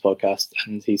Performance podcast,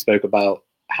 and he spoke about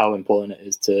how important it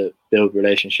is to build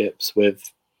relationships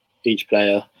with each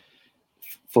player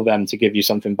for them to give you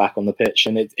something back on the pitch.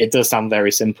 And it does sound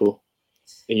very simple.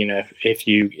 If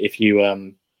you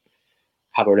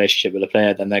have a relationship with a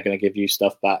player, then they're going to give you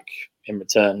stuff back in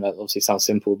return. That obviously sounds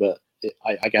simple, but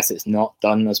I guess it's not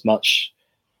done as much,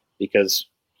 because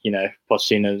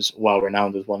Pochettino's well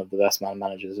renowned as one of the best man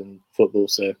managers in football,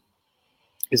 so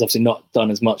it's obviously not done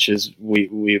as much as we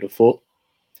would have thought.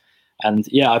 And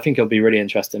I think it'll be really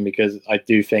interesting, because I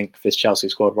do think this Chelsea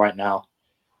squad right now,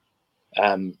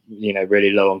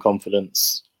 really low on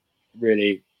confidence.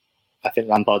 Really, I think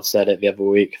Lampard said it the other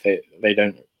week. They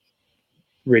don't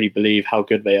really believe how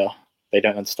good they are. They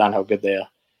don't understand how good they are.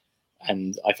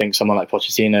 And I think someone like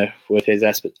Pochettino, with his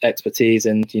expertise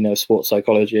in sports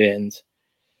psychology and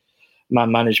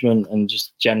man management and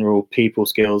just general people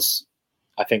skills,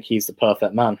 I think he's the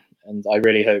perfect man. And I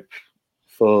really hope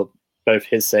for both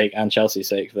his sake and Chelsea's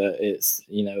sake that it's,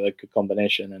 you know, a good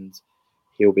combination, and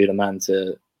he'll be the man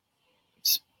to,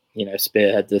 you know,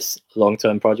 spearhead this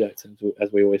long-term project,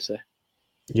 as we always say.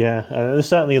 Yeah, there's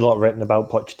certainly a lot written about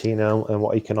Pochettino and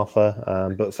what he can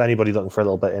offer. But for anybody looking for a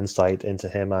little bit of insight into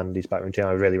him and his backroom team,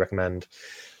 I really recommend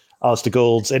Alistair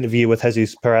Gould's interview with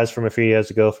Jesus Perez from a few years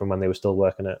ago, from when they were still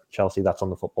working at Chelsea. That's on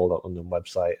the Football.London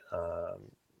website.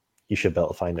 You should be able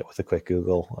to find it with a quick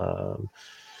Google.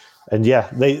 And yeah,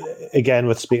 they, again,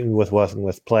 working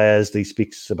with players, he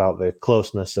speaks about the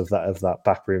closeness of that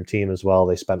backroom team as well.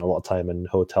 They spent a lot of time in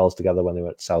hotels together when they were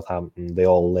at Southampton. They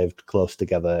all lived close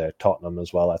together at Tottenham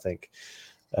as well, I think,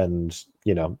 and,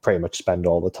 you know, pretty much spend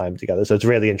all the time together. So it's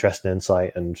really interesting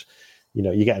insight, and, you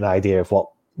know, you get an idea of what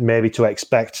maybe to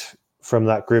expect from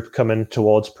that group coming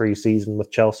towards pre-season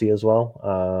with Chelsea as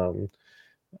well.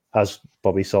 As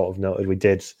Bobby sort of noted, we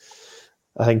did,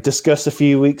 I think, discuss a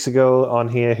few weeks ago on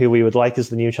here who we would like as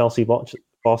the new Chelsea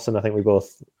boss, and I think we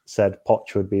both said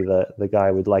Poch would be the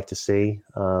guy we'd like to see.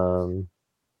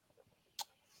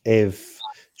 If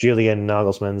Julian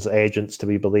Nagelsmann's agents to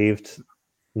be believed,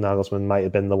 Nagelsmann might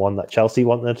have been the one that Chelsea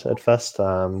wanted at first.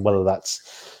 Whether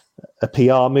that's a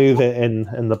PR move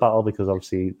in the battle, because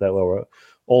obviously there were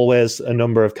always a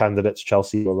number of candidates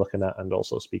Chelsea were looking at and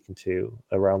also speaking to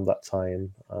around that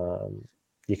time.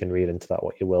 You can read into that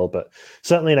what you will, but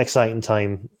certainly an exciting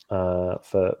time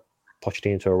for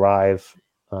Pochettino to arrive.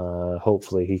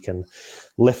 Hopefully he can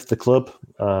lift the club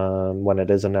when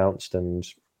it is announced, and,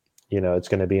 you know, it's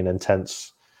going to be an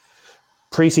intense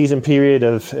pre-season period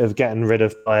of getting rid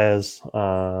of players,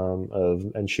 of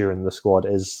ensuring the squad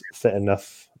is fit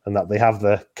enough and that they have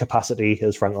the capacity,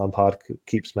 as Frank Lampard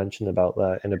keeps mentioning, about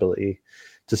their inability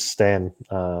to sustain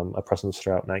a presence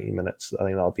throughout 90 minutes. I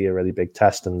think that'll be a really big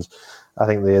test, and I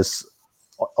think there's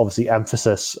obviously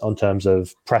emphasis on terms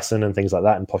of pressing and things like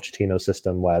that in Pochettino's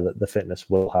system, where the fitness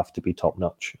will have to be top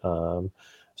notch. So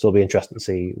it'll be interesting to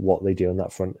see what they do on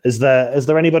that front. Is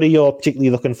there anybody you're particularly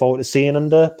looking forward to seeing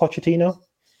under Pochettino?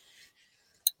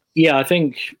 Yeah, I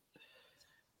think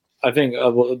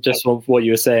just on what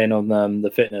you were saying on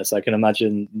the fitness, I can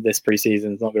imagine this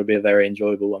preseason is not going to be a very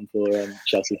enjoyable one for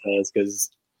Chelsea players,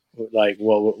 because, like,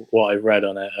 what I've read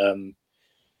on it,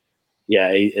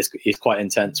 he's quite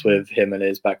intense with him and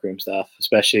his backroom staff,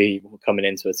 especially coming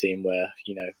into a team where,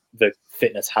 you know, the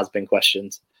fitness has been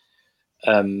questioned.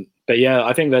 But yeah,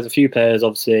 I think there's a few players.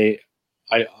 Obviously,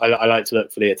 I like to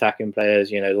look for the attacking players,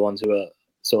 you know, the ones who are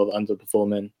sort of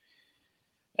underperforming.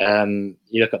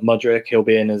 You look at Mudryk, he'll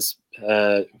be in his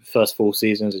first full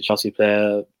season as a Chelsea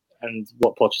player, and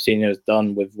what Pochettino has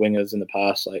done with wingers in the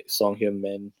past, like Son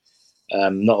Heung-min,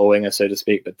 not a winger, so to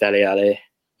speak, but Dele Alli,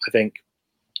 I think,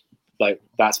 like,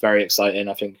 that's very exciting.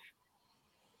 I think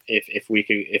if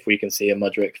we can see a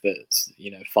Mudryk that's,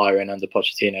 you know, firing under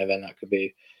Pochettino, then that could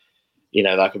be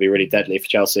really deadly for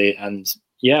Chelsea. And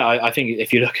yeah, I think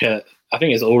if you look at, I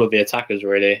think it's all of the attackers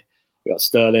really. We got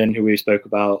Sterling, who we spoke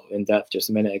about in depth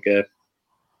just a minute ago.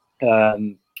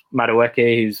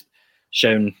 Madueke, who's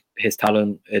shown his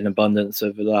talent in abundance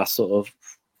over the last sort of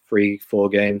three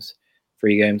games.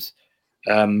 Kai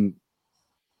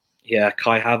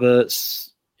Havertz.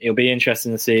 It'll be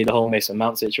interesting to see the whole Mason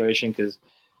Mount situation, because,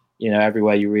 you know,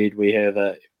 everywhere you read, we hear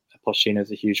that Pochettino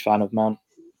is a huge fan of Mount,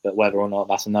 but whether or not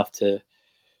that's enough to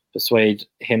persuade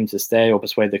him to stay or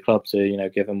persuade the club to, you know,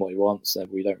 give him what he wants,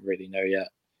 we don't really know yet.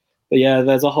 But yeah,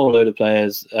 there's a whole load of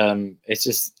players. It's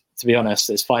just, to be honest,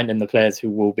 it's finding the players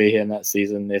who will be here next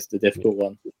season is the difficult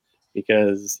one,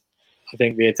 because I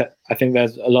think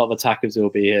there's a lot of attackers who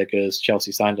will be here because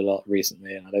Chelsea signed a lot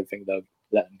recently, and I don't think they'll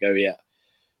let them go yet.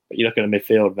 But you look at the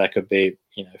midfield, there could be,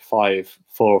 you know, 4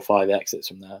 or 5 exits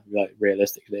from there, like,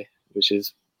 realistically, which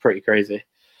is pretty crazy.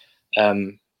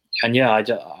 And yeah,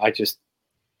 I just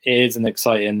it is an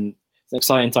exciting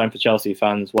time for Chelsea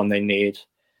fans, one they need.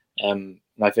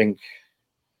 I think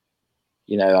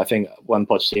when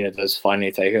Pochettino does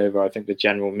finally take over, I think the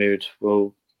general mood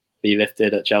will be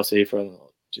lifted at Chelsea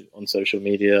on social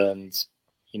media, and,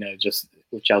 you know, just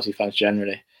with Chelsea fans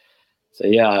generally. So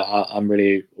yeah, I'm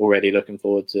really already looking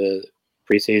forward to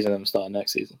pre-season and starting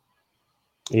next season.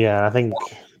 Yeah, I think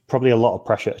probably a lot of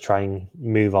pressure to try and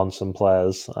move on some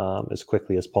players as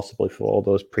quickly as possible for all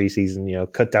those pre-season, you know,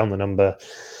 cut down the number.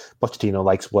 Pochettino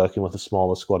likes working with a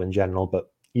smaller squad in general, but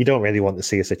you don't really want to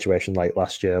see a situation like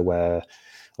last year where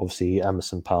obviously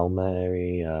Emerson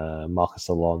Palmieri, Marcus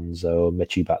Alonso,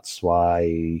 Michy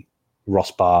Batshuayi,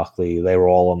 Ross Barkley, they were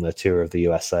all on the tour of the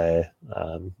USA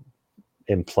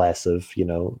in place of, you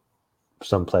know,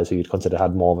 some players who you'd consider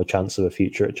had more of a chance of a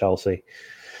future at Chelsea.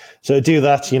 So to do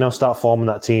that, you know, start forming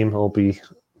that team will be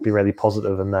really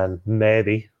positive, and then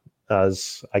maybe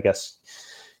as I guess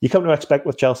you come to expect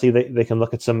with Chelsea. They can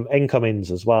look at some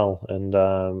incomings as well, and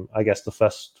I guess the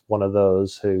first one of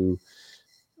those who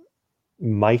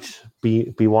might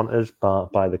be wanted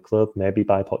by the club, maybe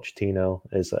by Pochettino,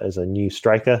 is a new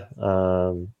striker.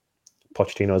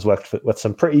 Pochettino has worked with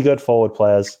some pretty good forward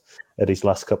players at his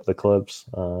last couple of clubs.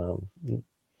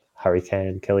 Harry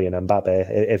Kane, Kylian Mbappe,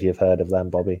 if you've heard of them,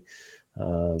 Bobby.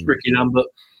 Ricky Lambert.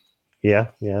 Yeah,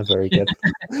 very good.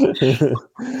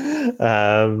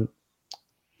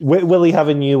 Will he have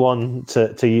a new one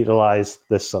to utilise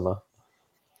this summer?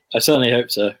 I certainly hope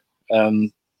so.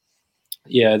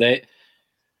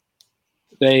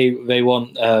 They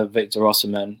want Victor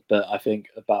Osimhen, but I think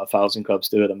about 1,000 clubs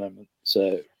do at the moment.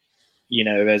 So,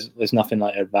 there's nothing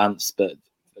like advanced, but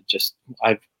just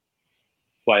what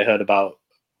I heard about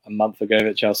a month ago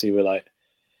that Chelsea were like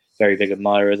very big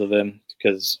admirers of him,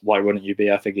 because why wouldn't you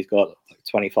be? I think he's got like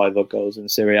 25 odd goals in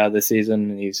Serie A this season,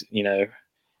 and he's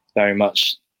very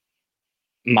much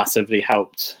massively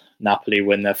helped Napoli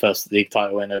win their first league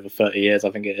title in over 30 years,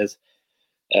 I think it is.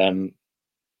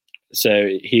 So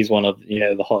he's one of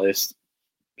the hottest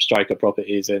striker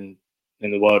properties in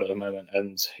the world at the moment,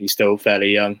 and he's still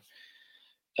fairly young.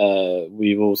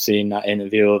 We've all seen that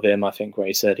interview of him, I think, where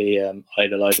he said he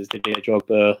idolises Didier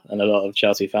Drogba, and a lot of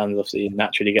Chelsea fans obviously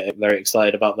naturally get very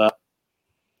excited about that.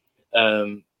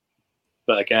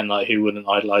 But again, like, who wouldn't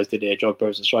idolise Didier Drogba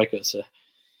as a striker? So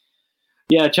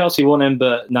yeah, Chelsea want him,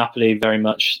 but Napoli very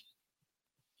much,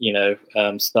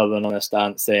 stubborn on their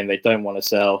stance, saying they don't want to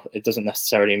sell. It doesn't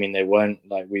necessarily mean they won't.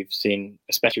 Like we've seen,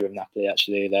 especially with Napoli,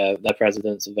 actually, their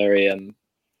president's a very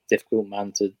difficult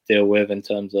man to deal with in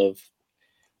terms of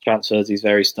transfers. He's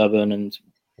very stubborn, and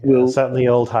certainly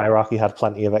old hierarchy had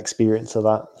plenty of experience of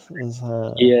that.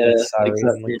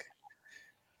 Exactly.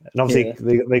 And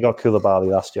obviously they got Koulibaly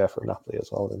last year from Napoli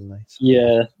as well, didn't they? So.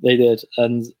 Yeah, they did,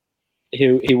 and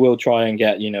he will try and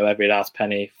get every last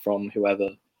penny from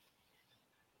whoever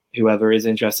is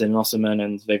interested in Osimhen,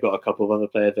 and they've got a couple of other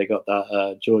players. They got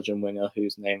that Georgian winger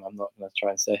whose name I'm not going to try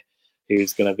and say,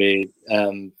 who's going to be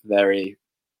very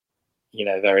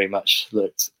much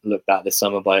looked at this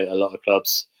summer by a lot of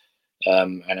clubs,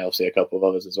 and obviously a couple of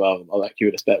others as well, like you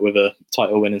would expect with a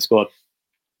title-winning squad.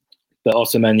 But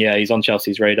Osimhen, he's on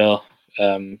Chelsea's radar,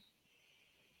 and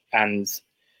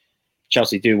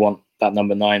Chelsea do want that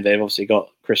number 9. They've obviously got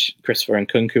Christopher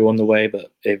Nkunku on the way,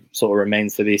 but it sort of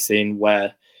remains to be seen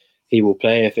where he will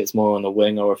play, if it's more on the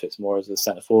wing or if it's more as a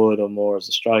centre forward or more as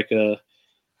a striker.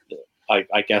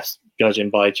 I guess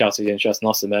judging by Chelsea's interest in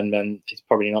Osimhen, then it's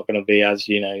probably not going to be as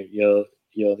your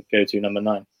go-to number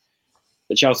 9.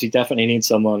 But Chelsea definitely needs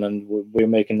someone, and we were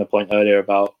making the point earlier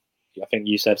about, I think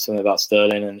you said something about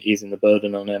Sterling and easing the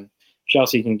burden on him.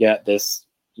 Chelsea can get this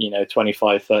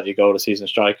 25, 30 goal a season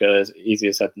striker is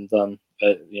easier said than done,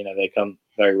 but they come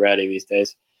very rarely these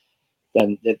days.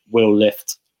 Then it will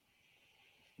lift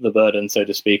the burden, so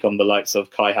to speak, on the likes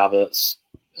of Kai Havertz,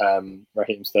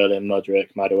 Raheem Sterling,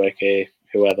 Modric, Madueke,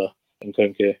 whoever, and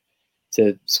Nkunku,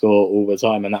 to score all the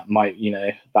time, and that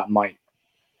might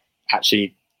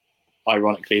actually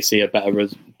ironically see a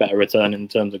better return in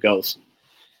terms of goals.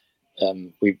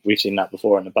 We've seen that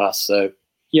before in the past. So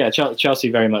yeah, Chelsea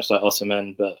very much like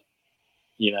Osimhen, but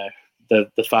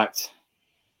the fact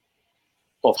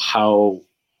of how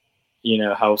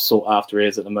sought after he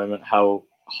is at the moment, how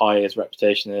high his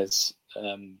reputation is,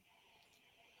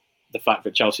 the fact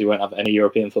that Chelsea won't have any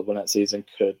European football next season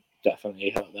could definitely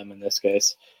help them in this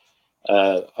case.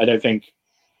 I don't think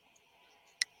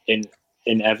in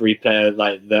every player,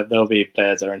 like there'll be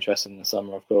players that are interested in the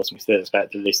summer, of course, and we still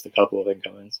expect at least a couple of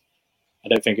incomings. I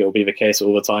don't think it will be the case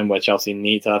all the time where Chelsea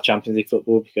need to have Champions League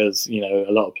football, because a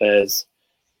lot of players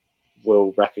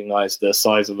will recognise the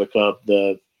size of the club,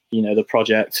 the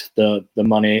project, the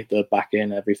money, the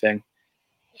backing, everything.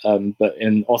 But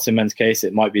in Osimhen's case,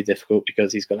 it might be difficult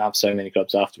because he's going to have so many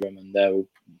clubs after him, and they're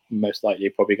most likely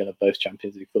probably going to boast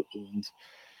Champions League football, and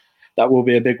that will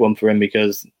be a big one for him,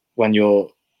 because when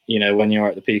you're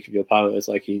at the peak of your powers,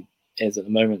 like he is at the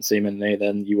moment, seemingly,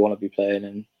 then you want to be playing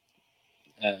in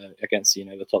against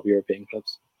the top European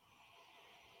clubs.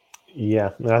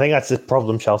 Yeah, and I think that's the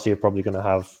problem Chelsea are probably going to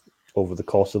have over the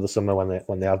course of the summer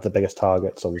when they have the biggest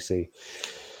targets. Obviously,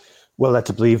 we're led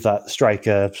to believe that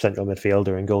striker, central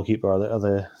midfielder, and goalkeeper are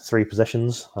the 3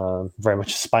 positions. Very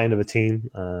much a spine of a team.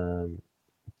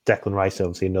 Declan Rice,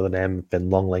 obviously another name,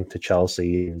 been long linked to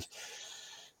Chelsea, and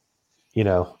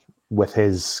with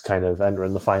his kind of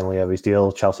entering the final year of his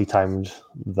deal, Chelsea timed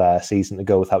their season to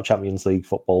go without Champions League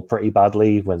football pretty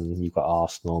badly, when you've got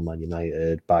Arsenal, Man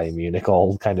United, Bayern Munich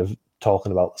all kind of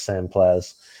talking about the same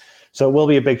players. So it will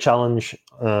be a big challenge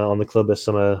on the club this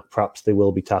summer. Perhaps they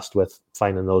will be tasked with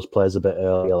finding those players a bit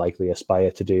earlier, like they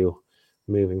aspire to do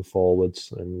moving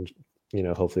forwards. And,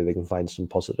 hopefully they can find some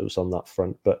positives on that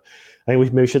front. But I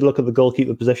think we should look at the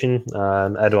goalkeeper position.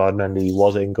 Edouard Mendy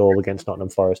was in goal against Nottingham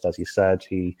Forest, as you said.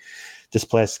 He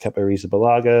displaced Kepa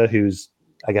Arrizabalaga, who's,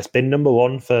 I guess, been number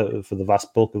one for the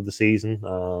vast bulk of the season.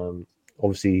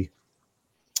 Obviously,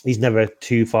 he's never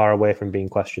too far away from being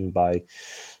questioned by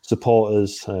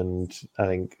supporters, and I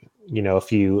think a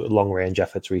few long-range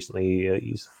efforts recently,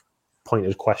 he's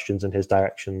pointed questions in his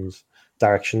direction.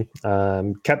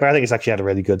 Kepa, I think, has actually had a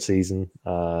really good season.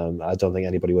 I don't think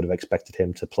anybody would have expected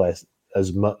him to play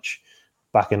as much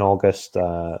back in August.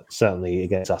 Certainly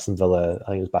against Aston Villa, I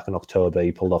think it was back in October,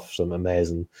 he pulled off some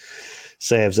amazing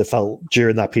saves. It felt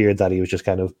during that period that he was just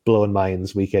kind of blowing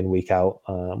minds week in, week out.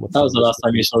 That was the last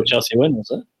time you saw Chelsea win,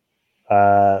 was it?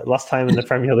 Last time in the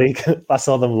Premier League, I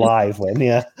saw them live win.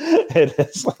 Yeah, it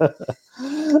is.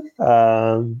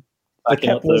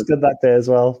 Kepa was good that day as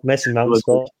well. Mason Mount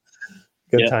scored.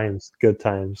 Good times.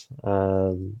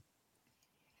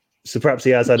 So perhaps he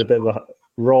has had a bit of a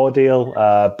raw deal,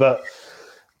 but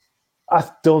I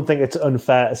don't think it's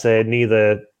unfair to say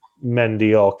neither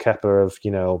Mendy or Kepa have,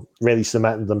 really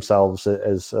cemented themselves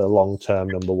as a long-term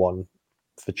number one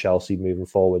for Chelsea moving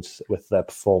forwards with their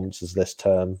performances this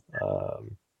term.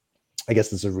 I guess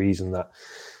there's a reason that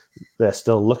they're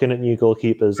still looking at new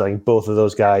goalkeepers. I think both of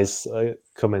those guys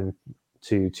coming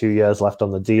to 2 years left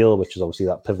on the deal, which is obviously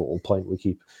that pivotal point we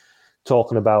keep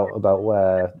talking about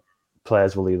where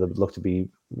players will either look to be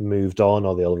moved on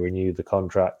or they'll renew the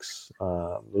contracts. There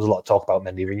was a lot of talk about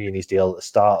Mendy renewing his deal at the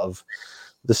start of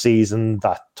the season.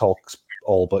 That talk's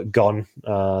all but gone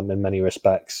in many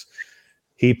respects.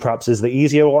 He perhaps is the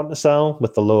easier one to sell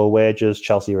with the lower wages,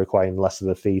 Chelsea requiring less of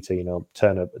a fee to,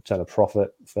 turn a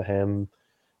profit for him.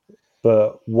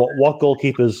 But what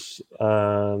goalkeepers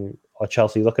are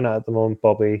Chelsea looking at the moment,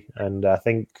 Bobby? And I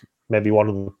think maybe one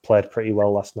of them played pretty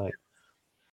well last night.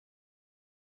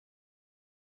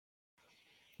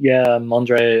 Yeah,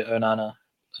 Andre Onana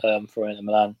for Inter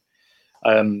Milan.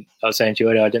 I was saying to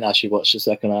you earlier, I didn't actually watch the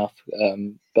second half,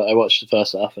 but I watched the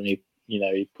first half, and he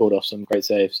pulled off some great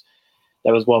saves.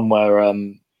 There was one where I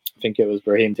think it was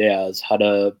Brahim Diaz had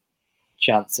a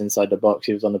chance inside the box.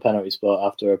 He was on the penalty spot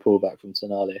after a pullback from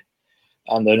Tonali,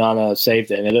 and Onana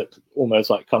saved it, and it looked almost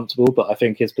like comfortable. But I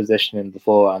think his positioning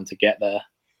beforehand to get there,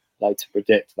 like to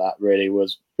predict that, really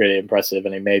was really impressive,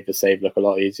 and he made the save look a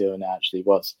lot easier than it actually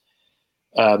was.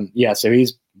 So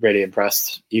he's really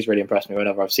impressed. He's really impressed me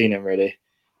whenever I've seen him, really.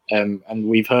 And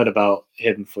we've heard about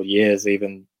him for years,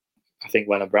 even I think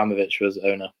when Abramovich was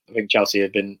owner. I think Chelsea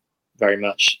had been very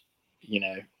much,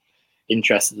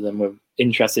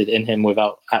 interested in him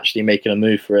without actually making a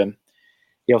move for him.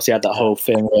 He obviously had that whole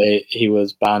thing where he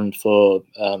was banned for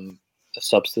a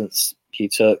substance he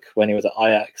took when he was at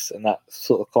Ajax, and that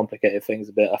sort of complicated things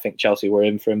a bit. I think Chelsea were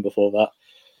in for him before that,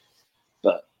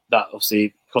 but that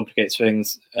obviously complicates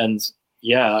things. And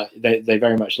they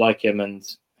very much like him. And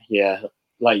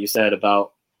like you said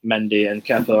about Mendy and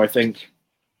Kepa,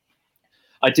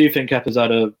 I do think Kepa's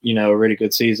had a really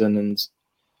good season, and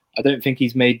I don't think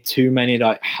he's made too many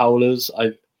howlers.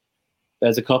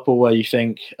 There's a couple where you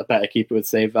think a better keeper would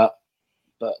save that,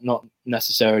 but not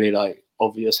necessarily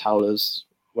obvious howlers.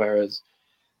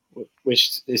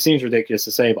 Which it seems ridiculous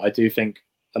to say, but I do think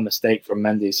a mistake from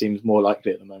Mendy seems more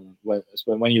likely at the moment.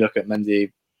 When you look at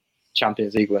Mendy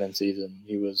Champions League winning season,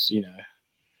 he was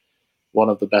one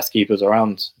of the best keepers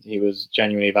around. He was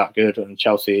genuinely that good, and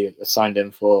Chelsea assigned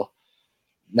him for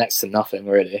next to nothing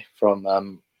really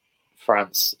from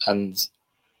France. And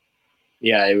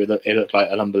it looked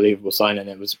like an unbelievable signing.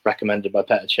 It was recommended by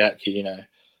Petr Cech.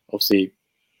 Obviously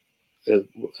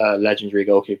a legendary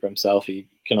goalkeeper himself. He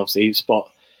can obviously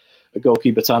spot a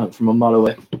goalkeeper talent from a mile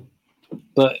away.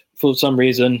 But for some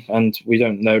reason, and we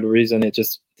don't know the reason, it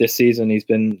just this season he's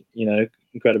been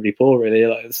incredibly poor. Really,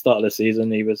 at the start of the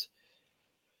season, he was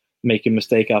making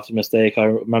mistake after mistake. I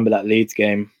remember that Leeds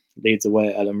game, Leeds away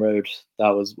at Ellen Road. That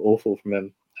was awful from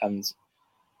him, and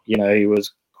he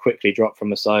was quickly dropped from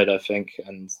the side, I think.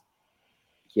 And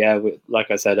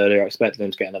like I said earlier, I expected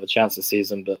him to get another chance this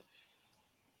season, but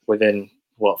within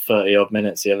 30 odd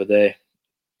minutes the other day,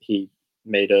 he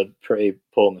made a pretty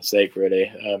poor mistake,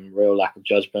 really. Real lack of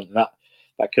judgment. And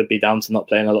that could be down to not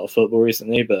playing a lot of football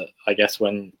recently, but I guess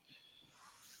when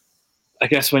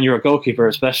you're a goalkeeper,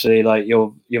 especially,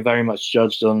 you're very much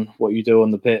judged on what you do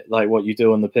on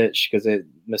the pitch, because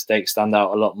mistakes stand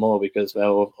out a lot more because they're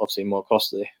obviously more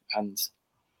costly. And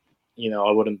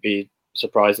I wouldn't be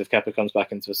surprised if Kepa comes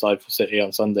back into the side for City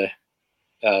on Sunday.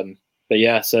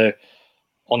 So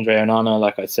Andre Onana,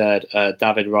 like I said,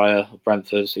 David Raya of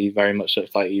Brentford. He very much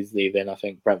looks like he's leaving. I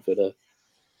think Brentford are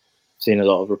seen a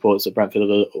lot of reports that Brentford have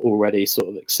already sort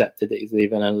of accepted that he's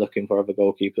leaving and looking for other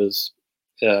goalkeepers.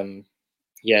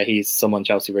 He's someone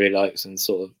Chelsea really likes and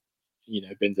sort of,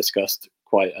 been discussed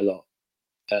quite a lot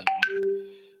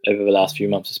over the last few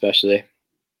months, especially.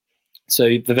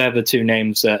 So they're the two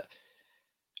names that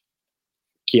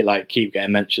keep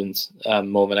getting mentioned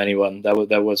more than anyone.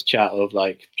 There was chat of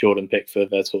like Jordan Pickford.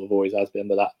 There sort of always has been,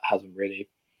 but that hasn't really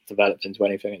developed into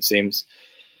anything, it seems.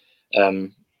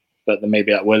 But then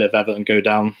maybe that will if Everton go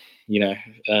down. He's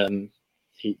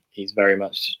very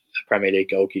much a Premier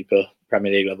League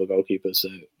level goalkeeper. So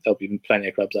there'll be plenty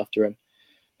of clubs after him.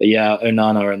 But yeah,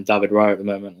 Onana and David Raya at the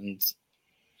moment, and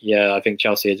yeah, I think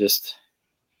Chelsea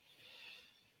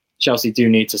do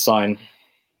need to sign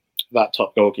that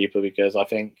top goalkeeper, because I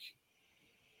think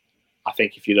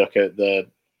if you look at the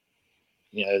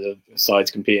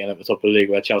sides competing at the top of the league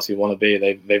where Chelsea want to be,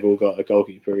 they've all got a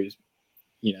goalkeeper who's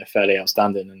fairly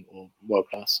outstanding and or world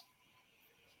class.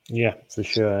 Yeah, for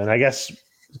sure. And I guess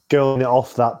going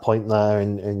off that point there,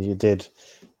 and you did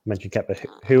mention Kepa.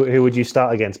 Who would you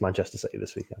start against Manchester City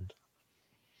this weekend?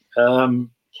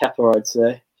 Kepa, I'd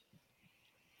say.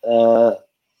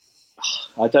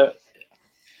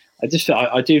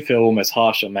 I do feel almost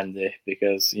harsh on Mendy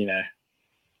because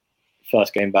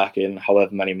first game back in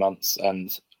however many months,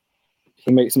 and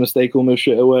he makes a mistake almost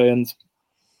straight away, and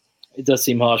it does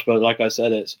seem harsh. But like I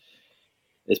said, it's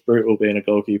brutal being a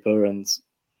goalkeeper, and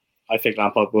I think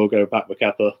Lampard will go back with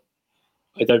Kepa.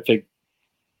 I don't think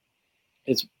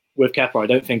it's with Kepa. I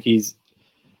don't think he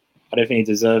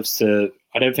deserves to.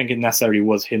 I don't think it necessarily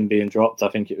was him being dropped. I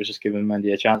think it was just giving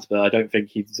Mendy a chance, but I don't think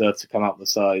he deserves to come out the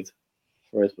side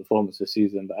for his performance this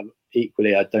season. But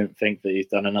equally, I don't think that he's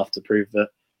done enough to prove that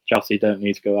Chelsea don't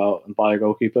need to go out and buy a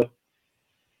goalkeeper.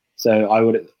 So I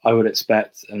would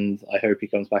expect, and I hope he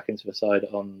comes back into the side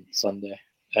on Sunday.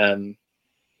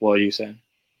 What are you saying?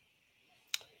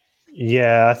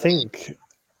 Yeah, I think,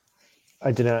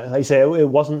 I don't know. Like you say, it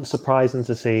wasn't surprising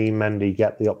to see Mendy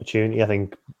get the opportunity. I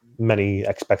think many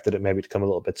expected it maybe to come a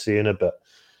little bit sooner, but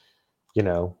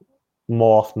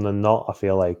more often than not, I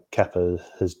feel like Kepa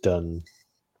has done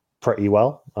pretty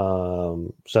well.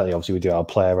 Certainly, obviously, we do our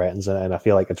player ratings, and I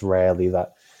feel like it's rarely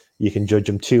that you can judge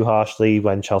him too harshly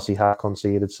when Chelsea have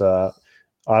conceded. So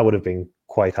I would have been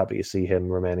quite happy to see him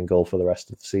remain in goal for the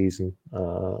rest of the season.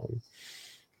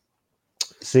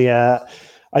 So yeah,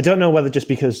 I don't know whether just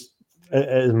because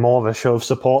it's more of a show of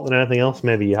support than anything else,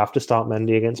 maybe you have to start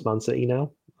Mendy against Man City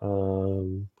now.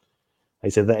 Like I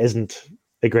said, there isn't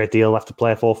a great deal left to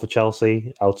play for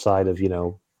Chelsea outside of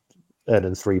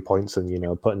earning 3 points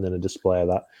and putting in a display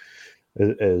that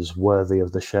is worthy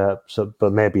of the shirt. So,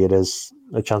 but maybe it is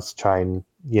a chance to try and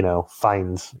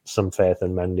find some faith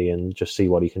in Mendy and just see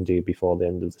what he can do before the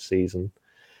end of the season.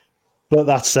 But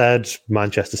that said,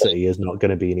 Manchester City is not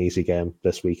going to be an easy game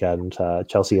this weekend.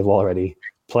 Chelsea have already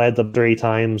played them 3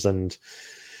 times and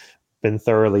been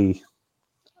thoroughly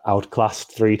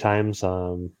outclassed 3 times.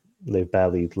 They've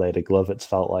barely laid a glove, it's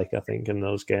felt like, I think, in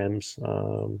those games.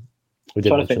 We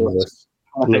did mention Lewis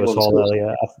Hall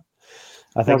earlier.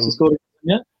 I think Chelsea scored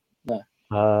yet? No.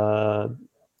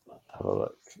 Have a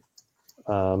look.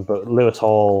 But Lewis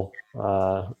Hall,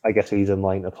 I guess he's in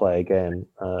line to play again.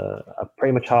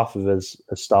 Pretty much half of his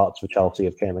starts for Chelsea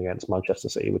have came against Manchester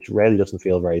City, which really doesn't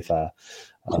feel very fair.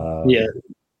 Yeah.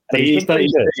 But he's pretty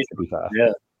good, to be fair.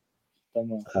 Yeah.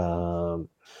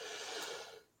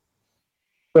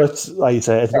 But like you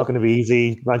say, it's not going to be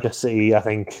easy. Manchester City, I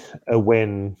think, a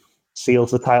win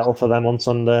seals the title for them on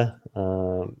Sunday.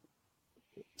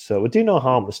 So it would do no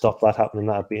harm to stop that happening.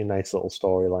 That'd be a nice little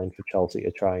storyline for Chelsea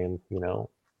to try and,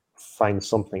 find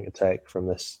something to take from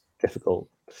this difficult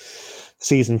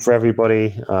season for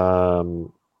everybody.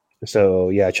 So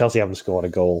yeah, Chelsea haven't scored a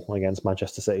goal against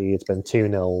Manchester City. It's been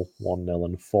 2-0, 1-0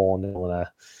 and 4-0. And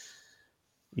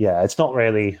it's not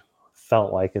really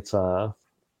felt like it's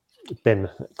been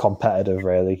competitive,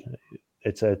 really.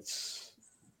 It's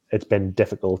been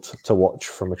difficult to watch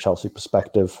from a Chelsea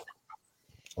perspective.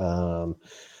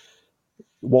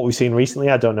 What we've seen recently,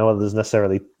 I don't know whether there's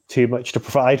necessarily too much to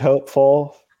provide hope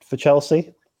for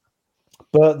Chelsea,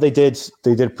 but they did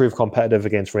prove competitive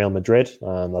against Real Madrid.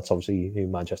 That's obviously who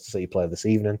Manchester City play this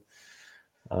evening.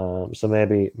 So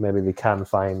maybe they can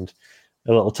find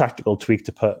a little tactical tweak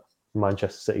to put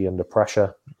Manchester City under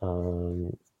pressure.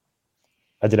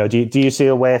 I don't know. Do you see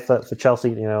a way for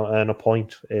Chelsea, earn a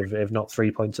point, if not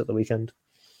 3 points at the weekend?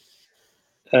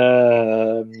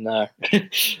 No.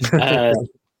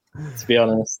 To be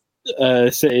honest,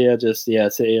 City are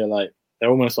like they're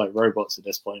almost like robots at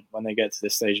this point. When they get to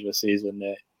this stage of the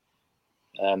season,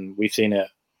 we've seen it,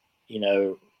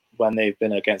 when they've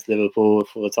been against Liverpool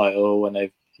for the title, when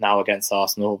they've now against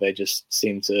Arsenal, they just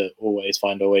seem to always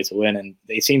find a way to win, and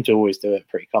they seem to always do it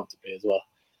pretty comfortably as well.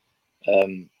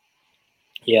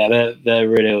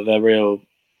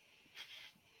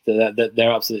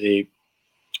 They're absolutely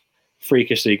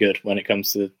freakishly good when it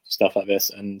comes to stuff like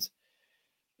this, and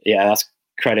that's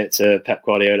credit to Pep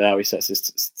Guardiola how he sets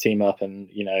his team up, and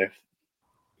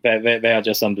they are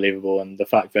just unbelievable, and the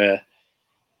fact they're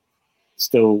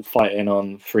still fighting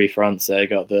on three fronts. They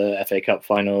got the FA Cup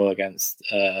final against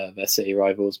their city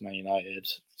rivals, Man United,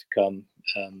 to come.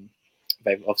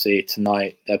 They've obviously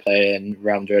tonight they're playing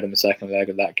Real Madrid in the second leg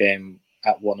of that game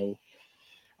at 1-1,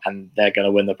 and they're going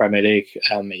to win the Premier League,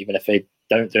 even if they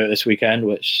don't do it this weekend,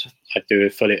 which I do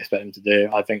fully expect them to do.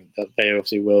 I think that they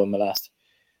obviously will in the last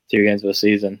 2 games of the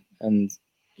season. And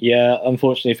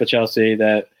unfortunately for Chelsea,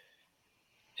 I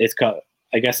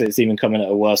guess it's even coming at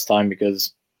a worse time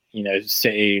because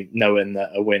City, knowing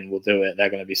that a win will do it, they're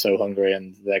going to be so hungry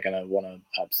and they're going to want to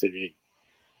absolutely,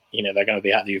 they're going to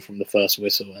be at you from the first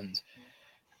whistle. And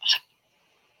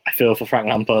I feel for Frank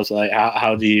Lampard, like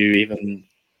how do you even?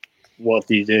 What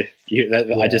do you do?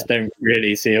 I just don't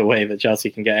really see a way that Chelsea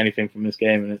can get anything from this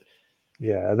game. And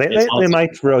they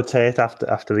might rotate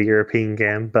after the European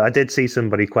game, but I did see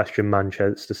somebody question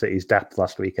Manchester City's depth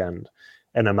last weekend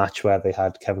in a match where they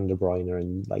had Kevin De Bruyne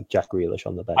and like Jack Grealish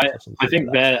on the bench. I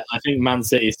think Man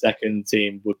City's second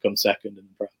team would come second in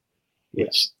the Prem,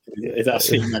 which is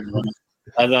absolutely mental.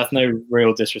 That's no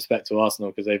real disrespect to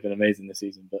Arsenal because they've been amazing this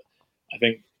season, but I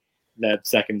think their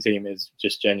second team is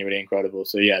just genuinely incredible.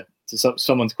 So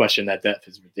someone to question their depth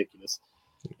is ridiculous.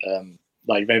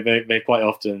 Like they quite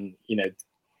often,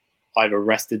 either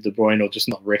rested De Bruyne or just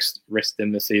not risked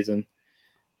him this season,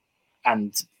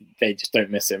 and they just don't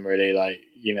miss him really. Like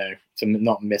to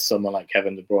not miss someone like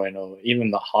Kevin De Bruyne or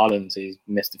even the Haaland, he's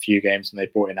missed a few games, and they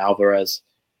brought in Alvarez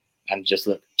and just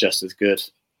looked just as good.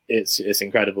 It's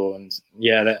incredible, and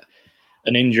that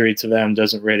an injury to them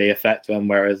doesn't really affect them,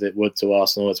 whereas it would to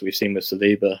Arsenal, as we've seen with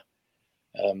Saliba.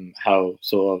 How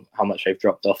much they've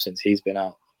dropped off since he's been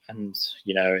out, and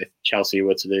if Chelsea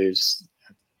were to lose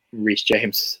Reece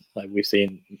James, like we've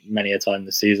seen many a time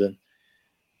this season,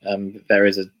 there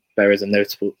is a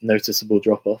noticeable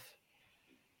drop off.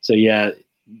 So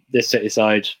this City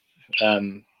side,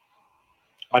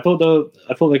 I thought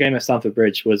the game at Stamford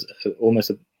Bridge was it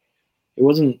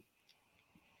wasn't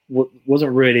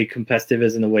really competitive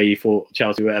as in the way you thought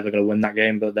Chelsea were ever going to win that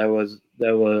game, but there were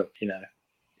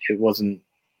it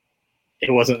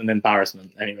wasn't an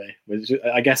embarrassment anyway, which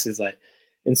I guess is like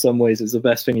in some ways is the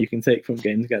best thing you can take from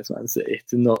games against Man City,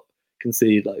 to not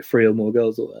concede like 3 or more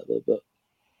goals or whatever. But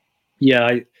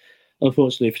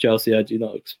unfortunately for Chelsea, I do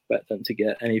not expect them to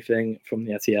get anything from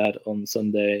the Etihad on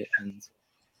Sunday, and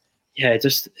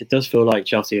it does feel like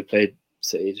Chelsea have played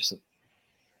City just an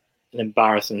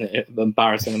embarrassing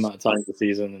amount of times this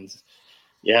season, and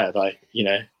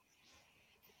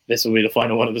this will be the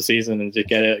final one of the season, and to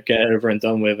get it over and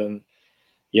done with. And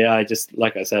I just,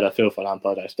 like I said, I feel for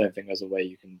Lampard. I just don't think there's a way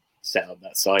you can set up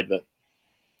that side that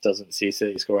doesn't see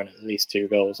City scoring at least 2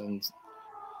 goals. And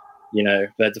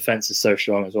their defense is so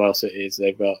strong as well. City's,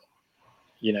 they've got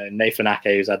Nathan Ake,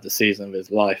 who's had the season of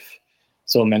his life.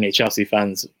 So many Chelsea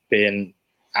fans being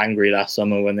angry last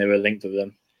summer when they were linked with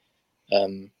them.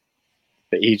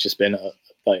 But he's just been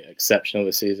exceptional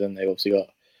this season. They've obviously got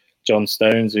John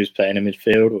Stones, who's playing in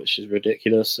midfield, which is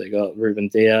ridiculous. They got Ruben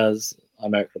Diaz,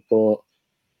 Aymeric Laporte.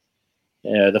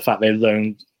 The fact they've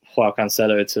loaned Joao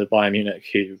Cancelo to Bayern Munich,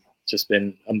 who just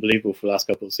been unbelievable for the last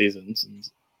couple of seasons, and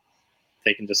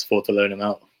they can just afford to loan him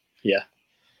out.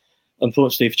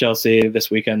 Unfortunately for Chelsea,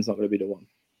 this weekend's not going to be the one.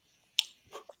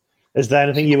 Is there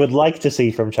anything you would like to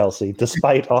see from Chelsea,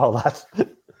 despite all that?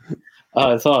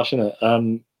 It's harsh, isn't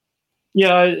it?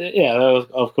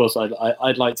 Of course,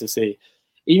 I'd like to see,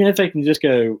 even if they can just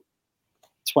go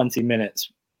 20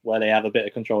 minutes where they have a bit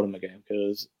of control in the game,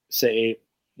 because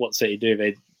what City do,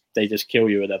 they just kill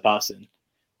you with their passing.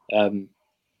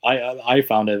 I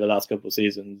found over the last couple of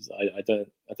seasons, I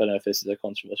don't know if this is a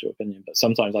controversial opinion, but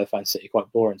sometimes I find City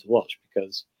quite boring to watch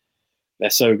because they're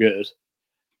so good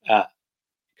at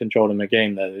controlling the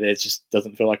game that it just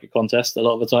doesn't feel like a contest a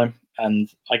lot of the time. And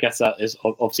I guess that is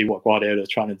obviously what Guardiola is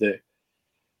trying to do.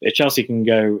 If Chelsea can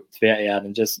go to the Etihad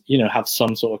and just have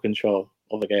some sort of control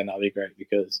of the game, that'd be great,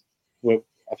 because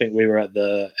I think we were at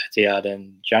the Etihad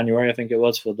in January, I think it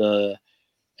was, for the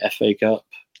FA Cup,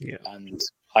 and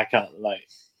I can't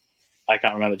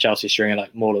remember Chelsea stringing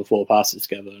more than 4 passes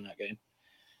together in that game.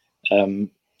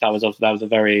 That was a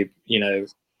very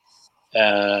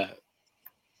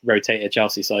rotated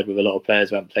Chelsea side with a lot of players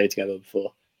who haven't played together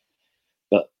before,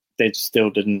 but they still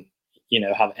didn't,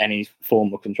 have any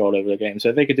form of control over the game. So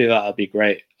if they could do that, that'd be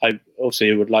great. I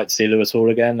also would like to see Lewis Hall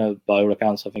again. By all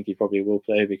accounts, I think he probably will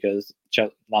play because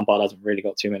Lampard hasn't really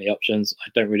got too many options. I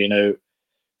don't really know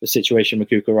the situation with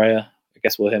Cucurella. I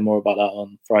guess we'll hear more about that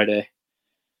on Friday,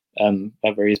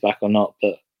 whether he's back or not.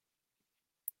 But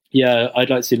yeah, I'd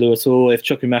like to see Lewis Hall. If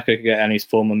Chukwuemeka could get any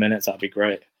form of minutes, that'd be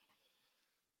great.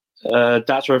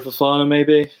 Datro Fofana,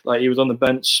 maybe. Like, he was on the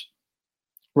bench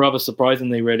rather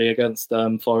surprisingly, really, against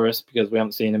Forest, because we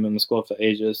haven't seen him in the squad for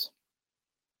ages.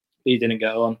 He didn't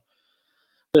get on.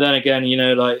 But then again,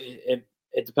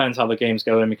 it depends how the game's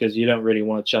going, because you don't really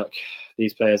want to chuck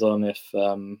these players on if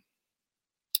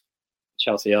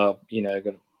Chelsea are,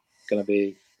 going to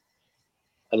be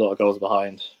a lot of goals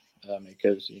behind. It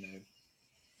could,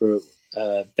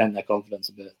 dent their confidence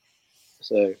a bit.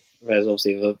 So there's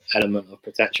obviously the element of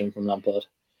protection from Lampard.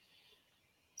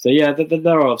 So yeah,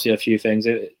 there are obviously a few things.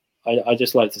 I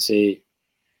just like to see,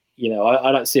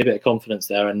 I like to see a bit of confidence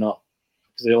there, and not,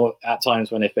 because at times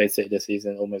when they face City this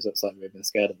season, it almost looks like we've been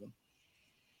scared of them.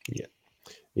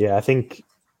 Yeah. I think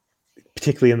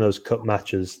particularly in those cup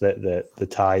matches that the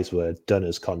ties were done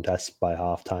as contests by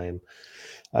half time.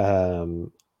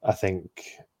 I think,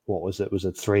 what was it? Was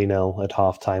it 3-0 at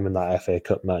half time in that FA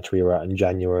Cup match we were at in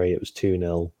January? It was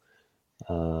 2-0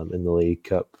 in the League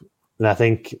Cup, and I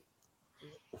think,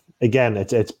 again,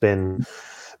 it's been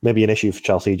maybe an issue for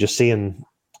Chelsea, just seeing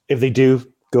if they do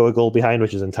go a goal behind,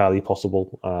 which is entirely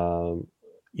possible.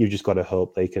 You've just got to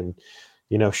hope they can,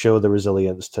 show the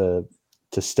resilience to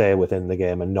stay within the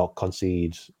game and not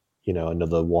concede,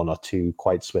 another one or two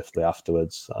quite swiftly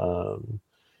afterwards.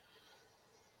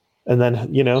 And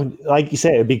then, like you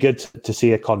say, it'd be good to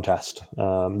see a contest.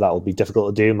 That will be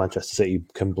difficult to do. Manchester City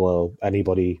can blow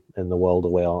anybody in the world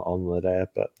away on the day.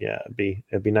 But yeah,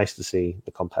 it'd be nice to see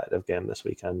the competitive game this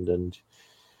weekend. And,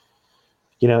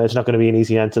 it's not going to be an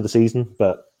easy end to the season,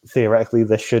 but theoretically,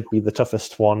 this should be the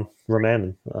toughest one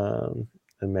remaining. And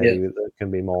maybe there can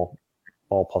be more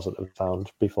positive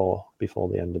found before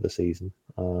the end of the season.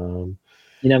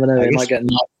 You never know. They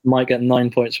might get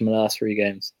 9 points from the last 3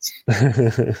 games.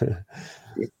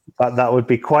 that would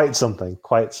be quite something.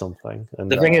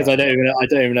 And the thing is, I don't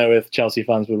even know if Chelsea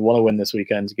fans would want to win this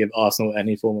weekend to give Arsenal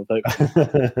any form of hope.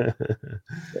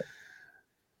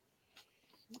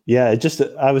 Yeah,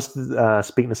 I was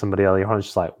speaking to somebody earlier on,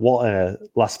 just like, what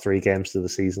last 3 games of the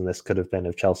season this could have been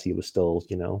if Chelsea was still,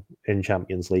 in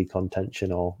Champions League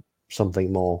contention or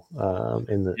something more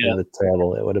in the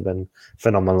table. It would have been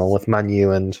phenomenal with Man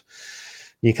U and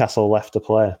Newcastle left to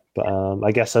play. But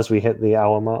I guess as we hit the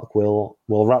hour mark, we'll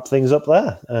wrap things up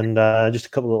there. And just a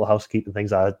couple of little housekeeping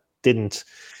things. I didn't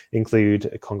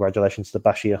include congratulations to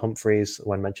Bashir Humphreys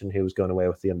when mentioned who was going away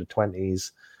with the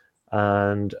under-20s.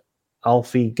 And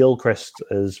Alfie Gilchrist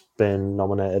has been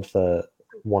nominated for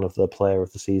one of the player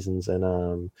of the seasons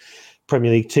in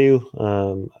Premier League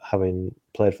 2, having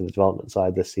played for the development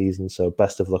side this season. So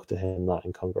best of luck to him,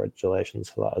 and congratulations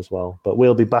for that as well. But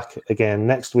we'll be back again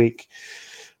next week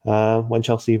when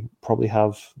Chelsea probably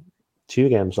have 2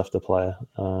 games left to play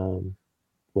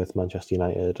with Manchester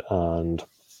United and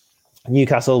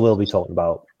Newcastle. We'll be talking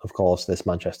about, of course, this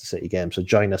Manchester City game. So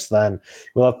join us then.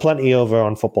 We'll have plenty over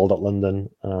on football.london.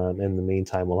 In the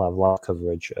meantime, we'll have live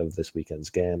coverage of this weekend's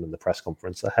game and the press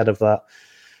conference ahead of that.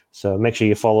 So make sure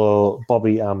you follow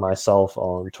Bobby and myself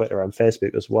on Twitter and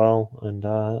Facebook as well. And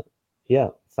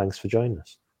thanks for joining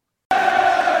us.